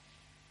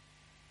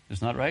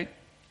 Isn't that right?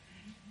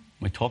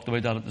 We talked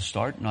about that at the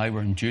start. Now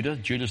we're in Judah.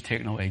 Judah's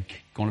going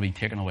to be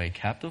taken away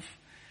captive.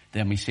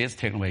 Then we say it's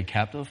taken away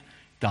captive.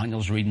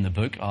 Daniel's reading the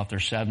book. After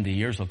 70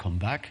 years, they'll come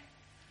back.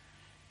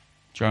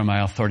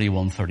 Jeremiah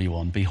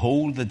 31:31.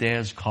 Behold, the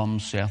days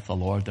come, saith the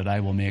Lord, that I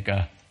will make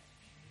a...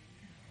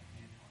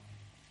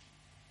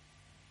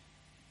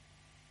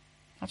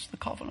 That's the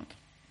covenant.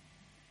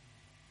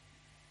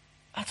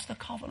 That's the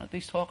covenant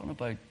he's talking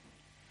about.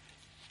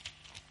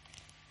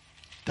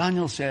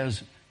 Daniel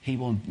says he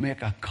will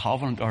make a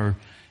covenant, or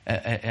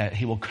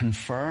he will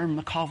confirm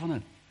the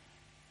covenant.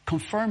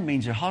 Confirm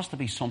means there has to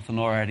be something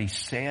already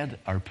said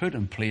or put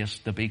in place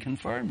to be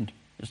confirmed.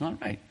 Isn't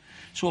that right?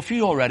 So if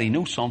you already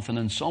know something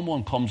and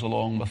someone comes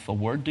along with the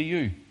word to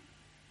you,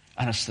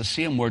 and it's the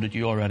same word that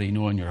you already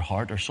know in your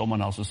heart, or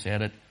someone else has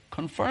said it,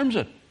 confirms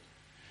it.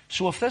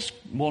 So if this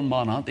one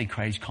man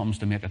Antichrist comes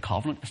to make a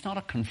covenant, it's not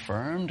a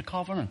confirmed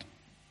covenant.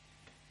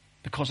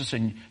 Because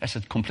it's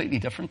a completely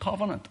different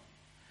covenant.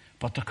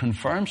 But to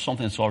confirm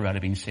something that's already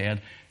been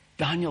said,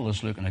 Daniel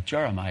is looking at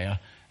Jeremiah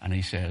and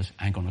he says,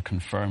 I'm going to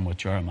confirm what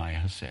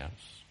Jeremiah says.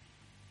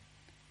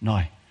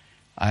 Now,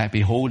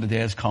 behold, the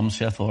days come,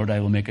 saith the Lord, I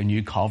will make a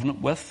new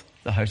covenant with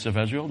the house of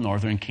Israel,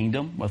 northern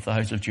kingdom, with the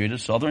house of Judah,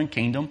 southern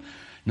kingdom,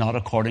 not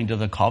according to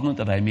the covenant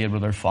that I made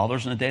with their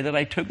fathers in the day that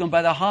I took them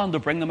by the hand to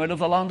bring them out of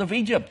the land of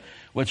Egypt,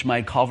 which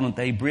my covenant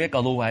they break,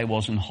 although I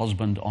was an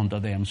husband unto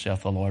them,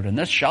 saith the Lord. And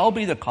this shall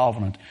be the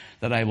covenant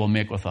that I will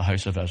make with the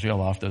house of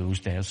Israel after those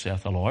days,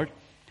 saith the Lord.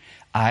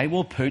 I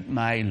will put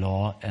my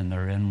law in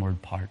their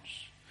inward parts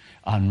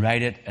and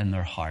write it in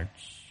their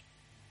hearts.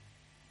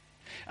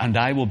 And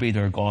I will be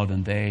their God,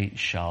 and they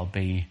shall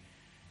be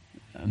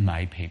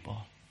my people.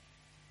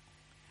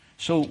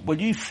 So will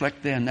you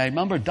flick then? Now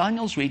remember,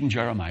 Daniel's reading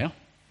Jeremiah.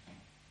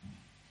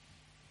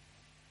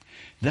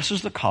 This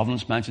is the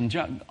covenants mentioned.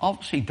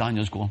 Obviously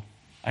Daniel's going,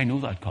 I know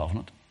that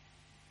covenant.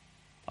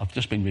 I've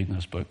just been reading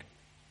this book.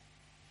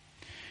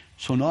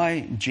 So now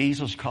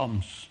Jesus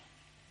comes.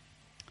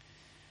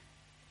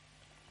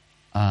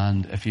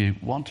 And if you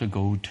want to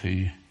go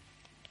to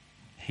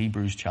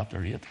Hebrews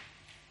chapter 8.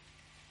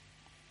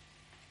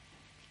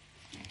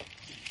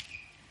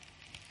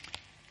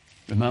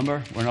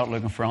 Remember, we're not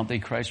looking for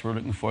Antichrist, we're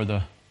looking for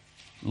the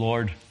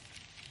Lord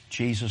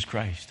Jesus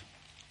Christ.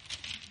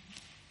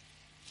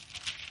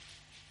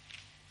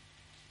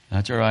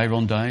 That's your eye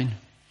run down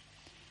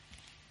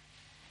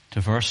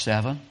to verse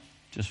 7,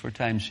 just for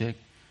time's sake.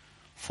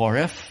 For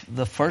if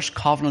the first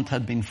covenant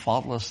had been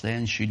faultless,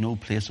 then should no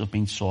place have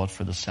been sought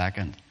for the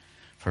second.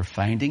 For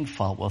finding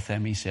fault with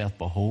them, he saith,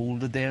 Behold,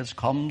 the days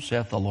come,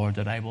 saith the Lord,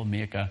 that I will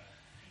make a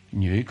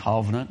new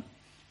covenant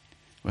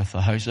with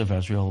the house of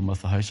Israel and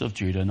with the house of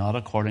Judah, not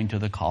according to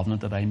the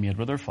covenant that I made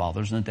with their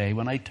fathers in the day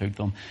when I took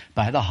them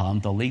by the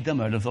hand to lead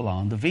them out of the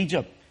land of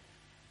Egypt.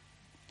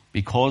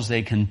 Because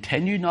they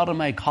continued not in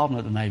my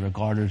covenant, and I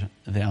regarded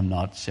them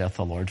not, saith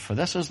the Lord. For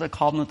this is the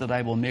covenant that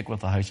I will make with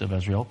the house of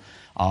Israel.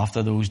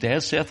 After those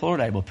days, saith the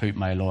Lord, I will put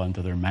my law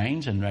into their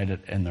minds and write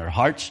it in their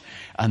hearts,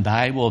 and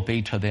I will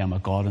be to them a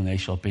God, and they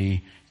shall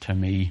be to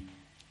me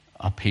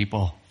a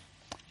people.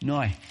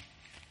 Now,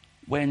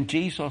 when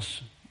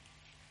Jesus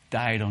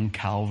died on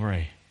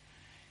Calvary,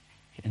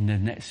 in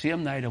the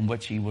same night on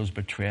which he was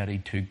betrayed, he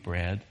took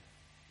bread.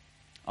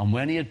 And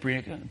when he had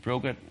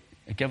broke it,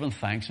 given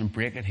thanks and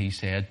break it, he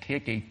said,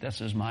 Take, eat, this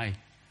is my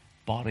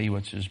body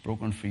which is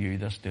broken for you,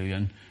 this do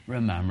in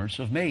remembrance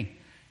of me.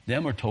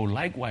 Then we're told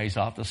likewise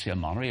after the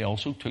same manner, he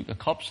also took the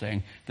cup,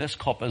 saying, This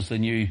cup is the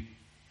new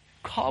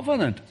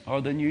covenant,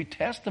 or the New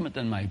Testament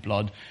in my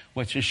blood,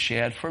 which is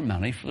shed for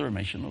many for the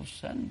remission of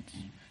sins.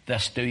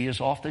 This do ye as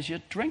oft as you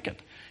drink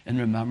it, in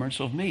remembrance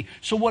of me.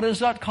 So what is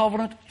that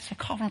covenant? It's the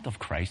covenant of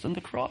Christ on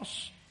the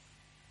cross.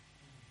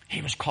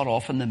 He was cut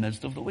off in the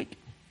midst of the week.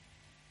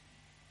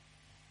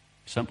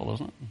 Simple,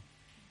 isn't it?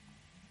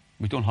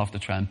 We don't have to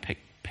try and pick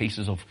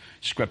pieces of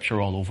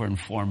scripture all over and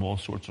form all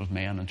sorts of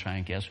men and try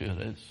and guess who it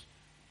is.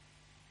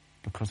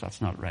 Because that's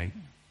not right.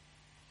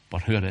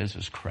 But who it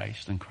is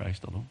Christ and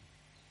Christ alone.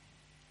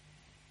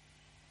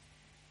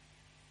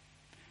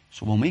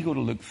 So when we go to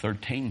Luke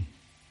 13,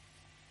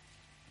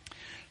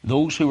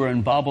 those who were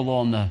in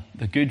Babylon,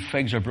 the good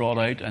figs are brought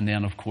out, and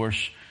then of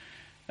course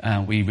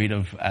we read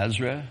of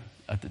Ezra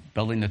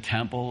building the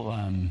temple,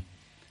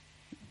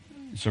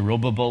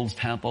 Zerubbabel's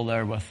temple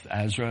there with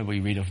Ezra. We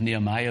read of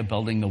Nehemiah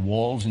building the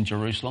walls in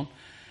Jerusalem.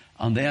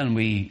 And then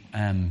we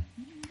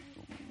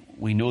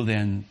know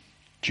then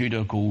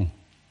Judah go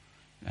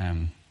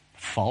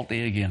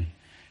faulty again.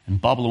 And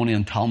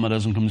Babylonian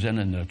Talmudism comes in,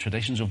 and the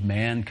traditions of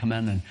men come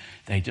in, and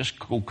they just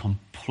go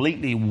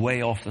completely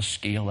way off the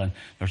scale. And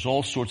there's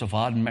all sorts of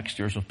odd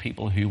mixtures of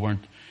people who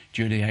weren't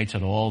Judaites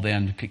at all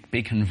then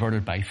be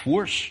converted by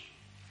force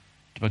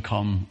to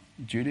become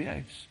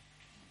Judaites.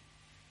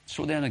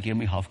 So then again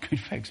we have good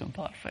figs and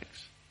bad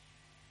figs.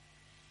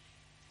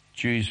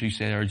 Jews who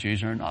say they're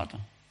Jews are not.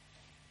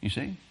 You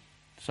see?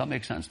 Does that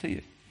make sense to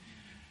you?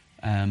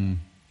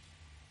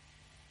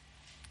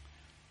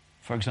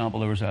 For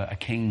example, there was a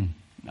king,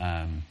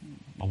 a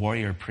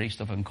warrior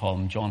priest, if I can call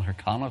him, John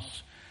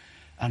Hyrcanus,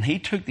 and he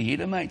took the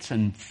Edomites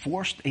and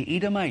forced the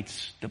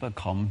Edomites to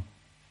become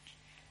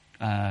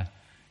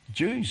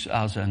Jews,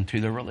 as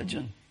into their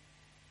religion.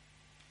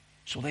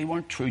 So they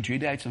weren't true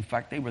Judaites. In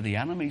fact, they were the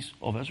enemies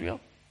of Israel.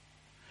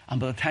 And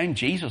by the time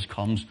Jesus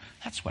comes,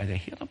 that's why they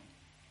hate him.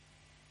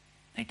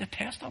 They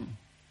detest him.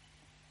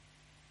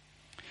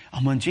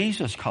 And when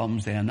Jesus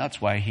comes then, that's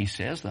why he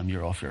says to them,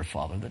 You're of your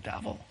father, the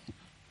devil.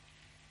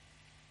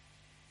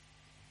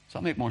 Does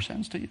that make more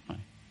sense to you now?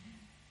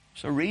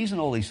 There's a reason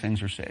all these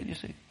things are said, you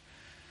see.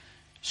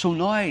 So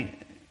now,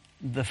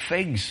 the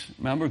figs,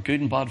 remember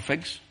good and bad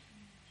figs?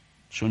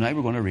 So now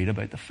we're going to read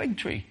about the fig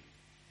tree.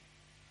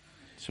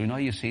 So now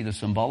you see the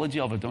symbology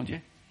of it, don't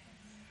you?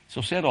 So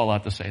I've said all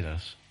that to say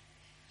this.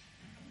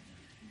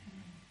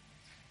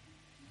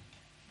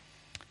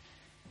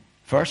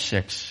 Verse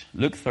 6,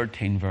 Luke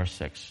 13, verse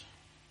 6.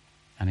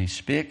 And he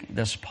spake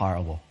this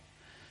parable.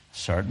 A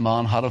certain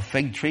man had a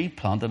fig tree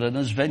planted in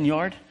his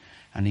vineyard,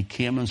 and he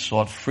came and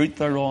sought fruit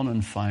thereon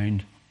and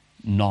found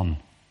none.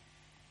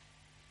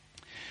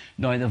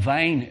 Now the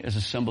vine is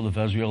a symbol of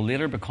Israel.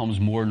 Later becomes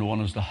more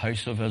known as the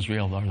house of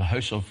Israel, or the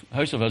house of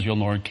Israel,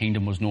 Northern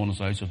Kingdom was known as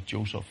the house of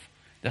Joseph.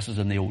 This is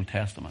in the Old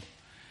Testament.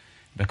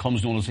 It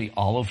becomes known as the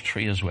olive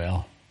tree as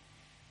well.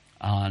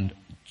 And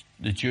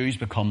the Jews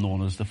become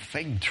known as the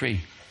fig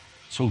tree.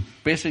 So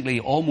basically,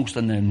 almost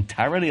in the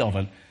entirety of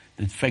it,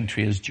 the fig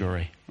tree is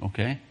Jewry.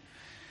 Okay?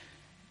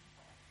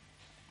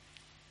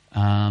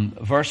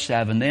 Verse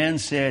 7, Then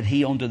said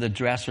he unto the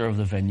dresser of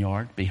the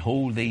vineyard,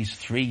 Behold these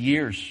 3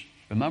 years.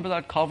 Remember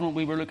that covenant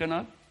we were looking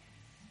at?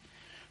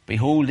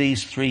 Behold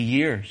these 3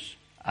 years,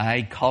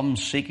 I come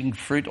seeking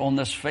fruit on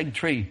this fig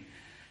tree,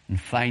 and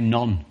find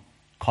none.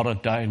 Cut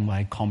it down,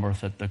 why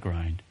cumbereth it the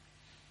ground?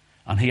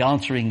 And he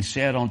answering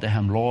said unto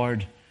him,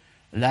 Lord,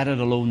 let it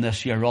alone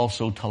this year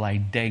also, till I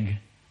dig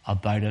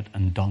about it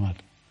and dung it.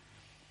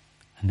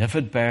 And if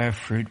it bear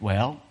fruit,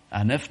 well,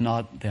 and if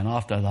not, then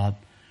after that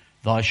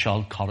thou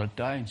shalt cut it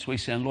down. So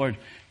he's saying, Lord,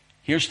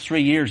 here's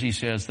 3 years, he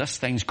says, this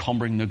thing's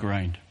cumbering the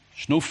ground.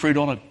 There's no fruit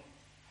on it.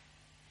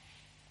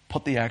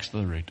 Put the axe to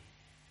the root.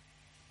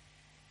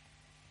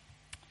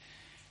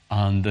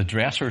 And the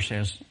dresser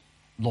says,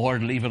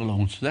 Lord, leave it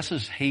alone. So this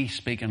is he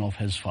speaking of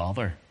his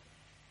Father,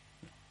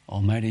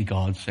 Almighty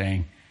God,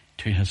 saying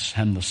to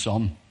him, the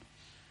Son,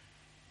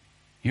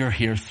 you're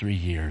here 3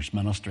 years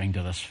ministering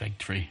to this fig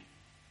tree.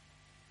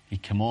 He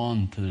came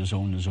on to his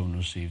own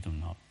received him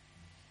not.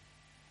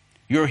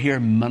 You're here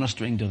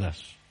ministering to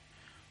this.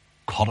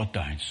 Cut it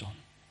down, son.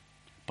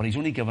 But he's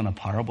only given a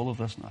parable of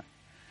this now.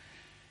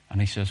 And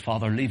he says,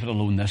 Father, leave it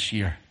alone this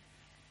year.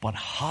 But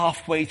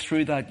halfway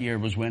through that year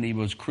was when he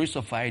was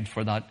crucified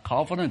for that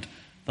covenant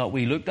that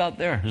we looked at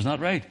there. Isn't that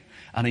right?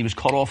 And he was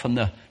cut off in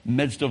the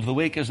midst of the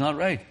week. Isn't that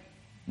right?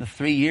 The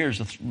 3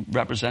 years,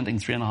 representing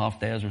 3.5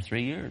 days or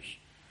 3 years.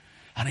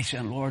 And he's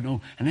saying, Lord,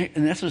 no. And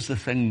this is the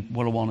thing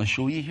what I want to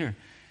show you here.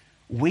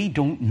 We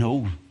don't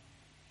know.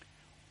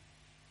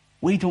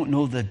 We don't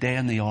know the day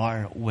and the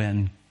hour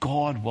when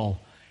God will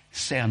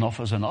say enough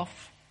is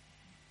enough.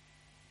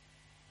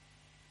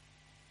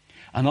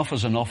 Enough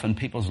is enough in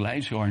people's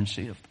lives who aren't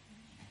saved.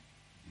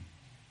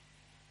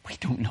 We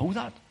don't know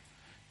that.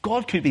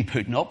 God could be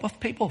putting up with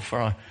people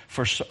for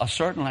a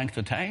certain length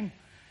of time.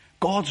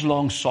 God's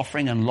long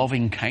suffering and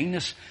loving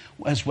kindness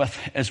is with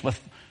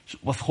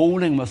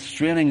withholding,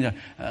 restraining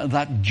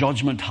that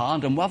judgment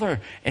hand. And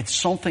whether it's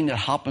something that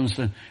happens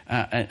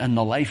in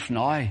the life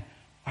now,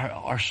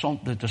 or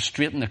something to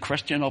straighten the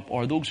Christian up,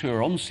 or those who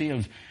are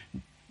unsaved,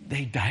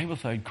 they die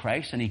without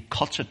Christ, and he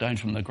cuts it down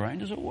from the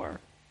ground, as it were.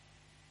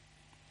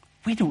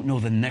 We don't know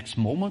the next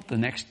moment, the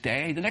next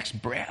day, the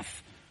next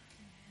breath.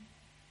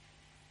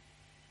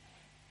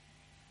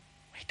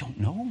 We don't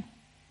know.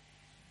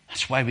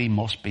 That's why we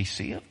must be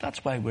saved.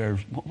 That's why we're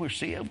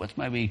saved. That's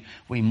why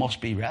we must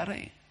be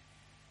ready.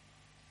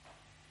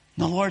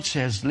 And the Lord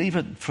says, leave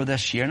it for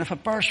this year. And if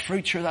it bears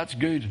fruit, sure, that's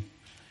good.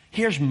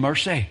 Here's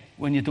mercy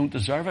when you don't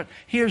deserve it.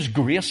 Here's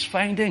grace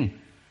finding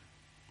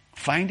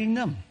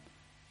them.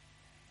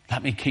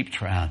 Let me keep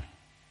trying.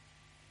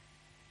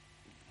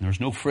 There's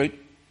no fruit.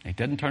 They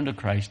didn't turn to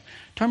Christ.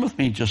 Turn with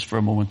me just for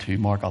a moment to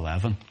Mark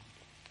 11.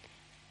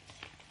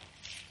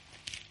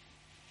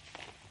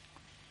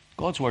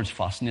 God's word's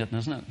fascinating,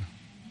 isn't it?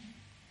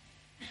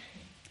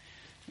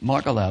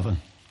 Mark 11.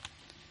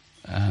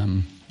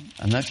 And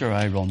let your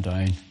eye run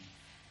down.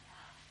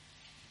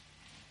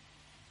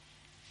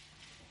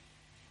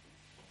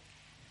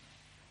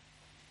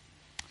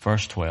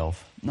 Verse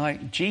 12. Now,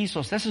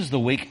 Jesus, this is the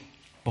week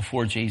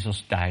before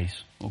Jesus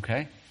dies,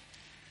 okay?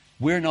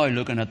 We're now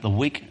looking at the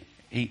week.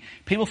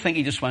 People think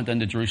he just went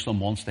into Jerusalem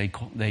once. They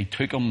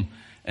took him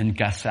in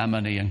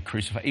Gethsemane and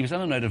crucified. He was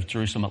in and out of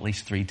Jerusalem at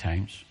least 3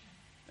 times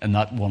in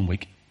that 1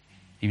 week.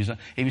 He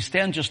was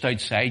staying just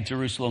outside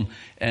Jerusalem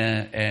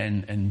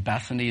in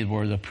Bethany,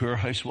 where the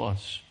poorhouse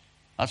was.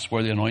 That's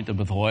where they anointed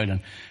with oil, and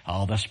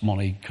this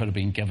money could have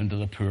been given to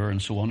the poor and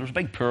so on. There's a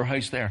big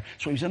poorhouse there.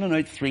 So he was in and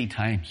out 3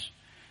 times.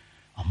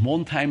 And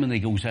one time when he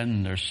goes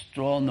in, they're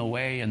strolling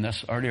away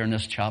earlier in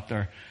this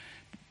chapter.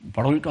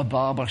 Blessed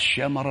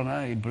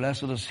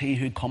is he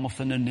who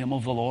cometh in the name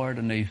of the Lord.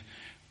 And they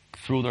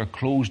throw their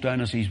clothes down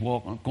as he's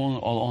going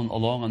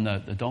along on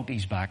the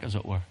donkey's back, as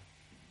it were.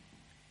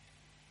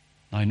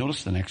 Now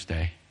notice the next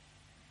day.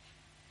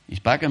 He's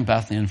back in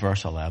Bethany in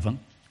verse 11.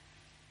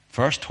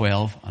 Verse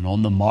 12, and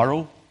on the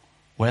morrow,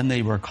 when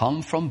they were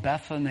come from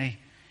Bethany,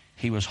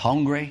 he was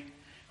hungry,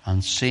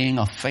 and seeing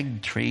a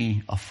fig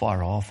tree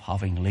afar off,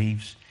 having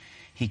leaves,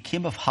 he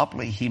came if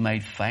haply he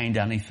might find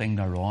anything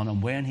thereon.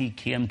 And when he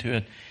came to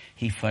it,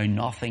 he found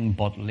nothing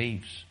but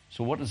leaves.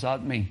 So what does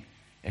that mean?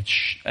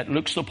 It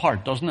looks the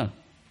part, doesn't it?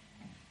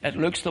 It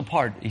looks the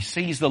part. He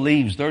sees the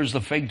leaves. There's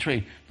the fig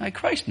tree. Now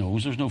Christ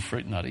knows there's no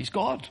fruit in that. He's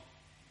God.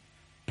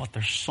 But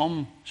there's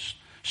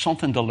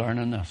something to learn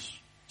in this.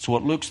 So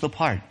it looks the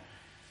part.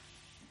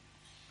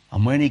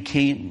 And when he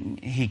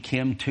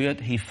came to it,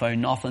 he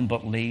found nothing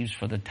but leaves,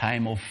 for the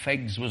time of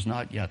figs was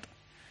not yet.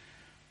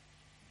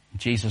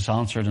 Jesus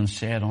answered and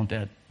said unto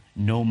it,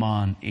 no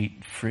man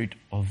eat fruit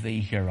of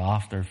thee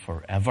hereafter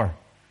forever.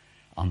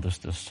 And his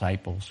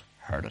disciples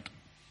heard it.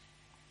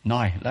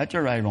 Now, let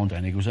your eye run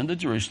down. He goes into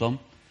Jerusalem,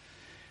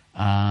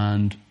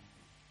 and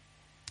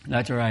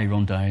let your eye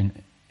run down.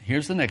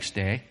 Here's the next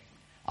day.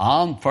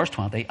 And, verse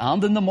 20,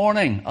 and in the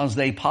morning, as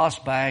they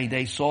passed by,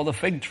 they saw the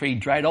fig tree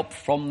dried up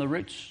from the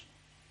roots.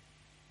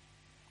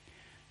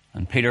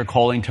 And Peter,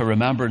 calling to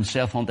remembrance,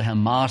 saith unto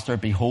him, Master,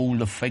 behold,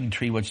 the fig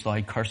tree which thou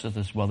cursest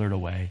is withered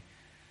away.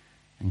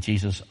 And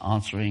Jesus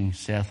answering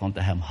saith unto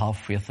him, have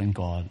faith in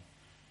God.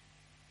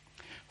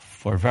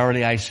 For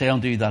verily I say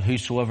unto you that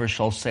whosoever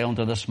shall say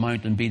unto this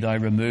mountain, be thou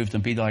removed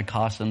and be thou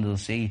cast into the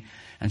sea,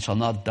 and shall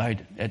not doubt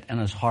it in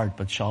his heart,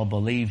 but shall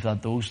believe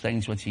that those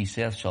things which he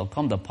saith shall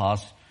come to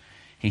pass,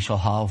 he shall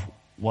have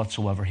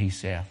whatsoever he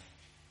saith.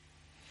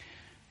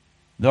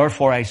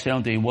 Therefore I say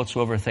unto you,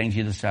 whatsoever things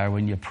you desire,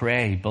 when you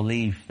pray,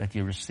 believe that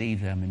you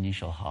receive them, and you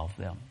shall have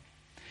them.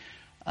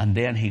 And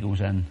then he goes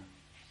in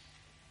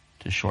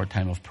to a short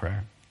time of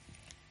prayer.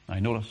 Now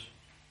notice,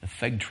 the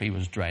fig tree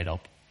was dried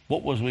up.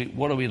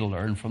 What are we to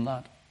learn from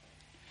that?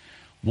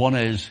 One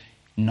is,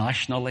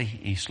 nationally,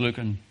 he's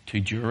looking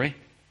to Jewry,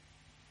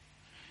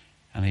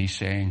 and he's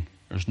saying,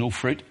 there's no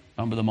fruit.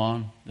 Remember the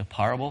man, the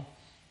parable?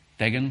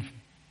 Digging,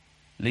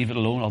 leave it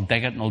alone, I'll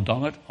dig it and I'll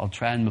dung it. I'll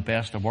try my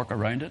best to work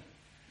around it.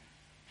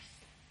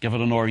 Give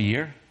it another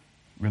year.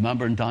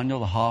 Remember in Daniel,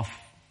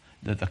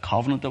 the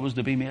covenant that was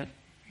to be made?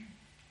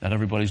 That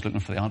everybody's looking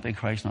for the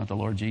Antichrist, not the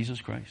Lord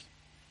Jesus Christ.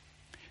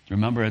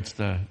 Remember, it's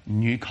the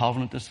new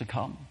covenant that's to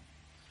come.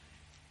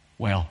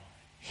 Well,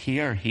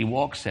 here he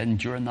walks in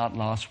during that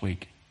last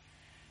week.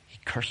 He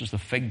curses the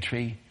fig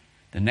tree.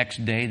 The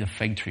next day, the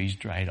fig tree's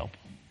dried up.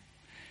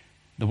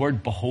 The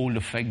word behold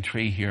the fig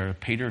tree here,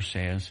 Peter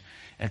says,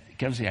 it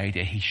gives the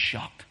idea he's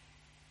shocked.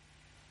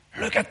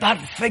 Look at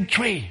that fig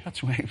tree.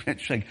 That's why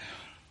it's like,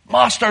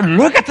 Master,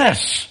 look at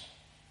this.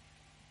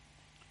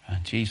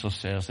 And Jesus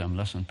says to him,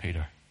 listen,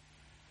 Peter,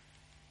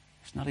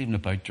 it's not even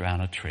about drying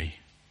a tree.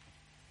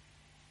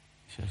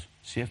 He says,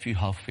 see if you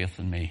have faith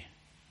in me,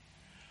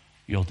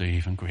 you'll do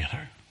even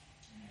greater.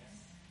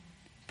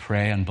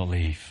 Pray and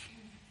believe.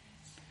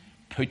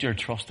 Put your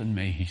trust in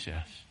me, he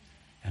says.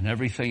 And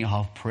everything you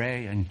have,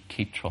 pray and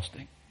keep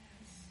trusting.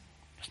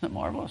 Isn't it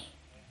marvelous?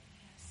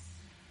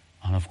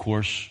 And of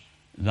course,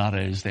 that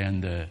is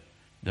then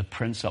the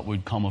prince that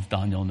would come of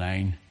Daniel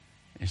 9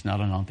 is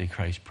not an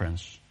Antichrist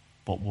prince,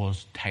 but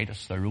was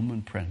Titus, the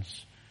Roman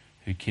prince,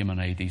 who came in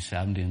AD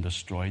 70 and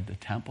destroyed the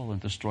temple and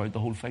destroyed the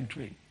whole fig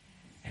tree.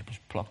 It was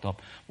plucked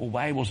up. Well,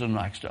 why was it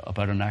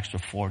about an extra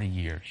 40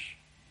 years?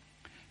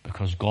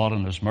 Because God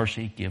in his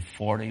mercy gave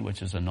 40,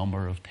 which is the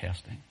number of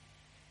testing.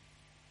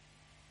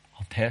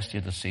 I'll test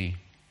you to see.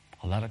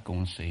 I'll let it go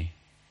and see.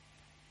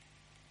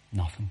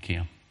 Nothing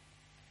came.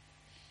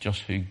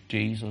 Just who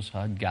Jesus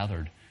had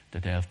gathered the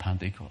day of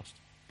Pentecost.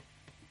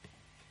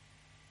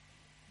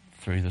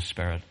 Through the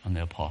Spirit and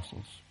the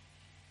apostles.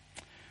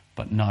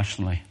 But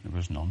nationally, there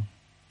was none.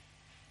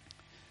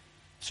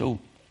 So,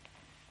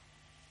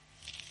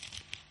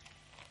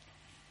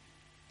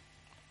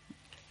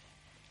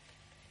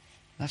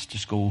 let's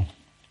just go,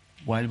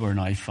 while we're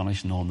now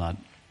finishing on that,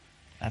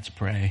 let's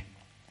pray.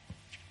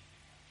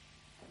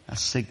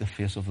 Let's seek the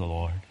face of the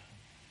Lord.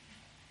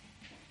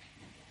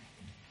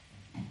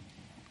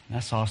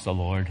 Let's ask the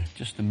Lord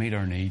just to meet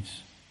our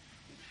needs.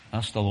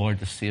 Ask the Lord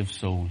to save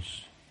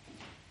souls.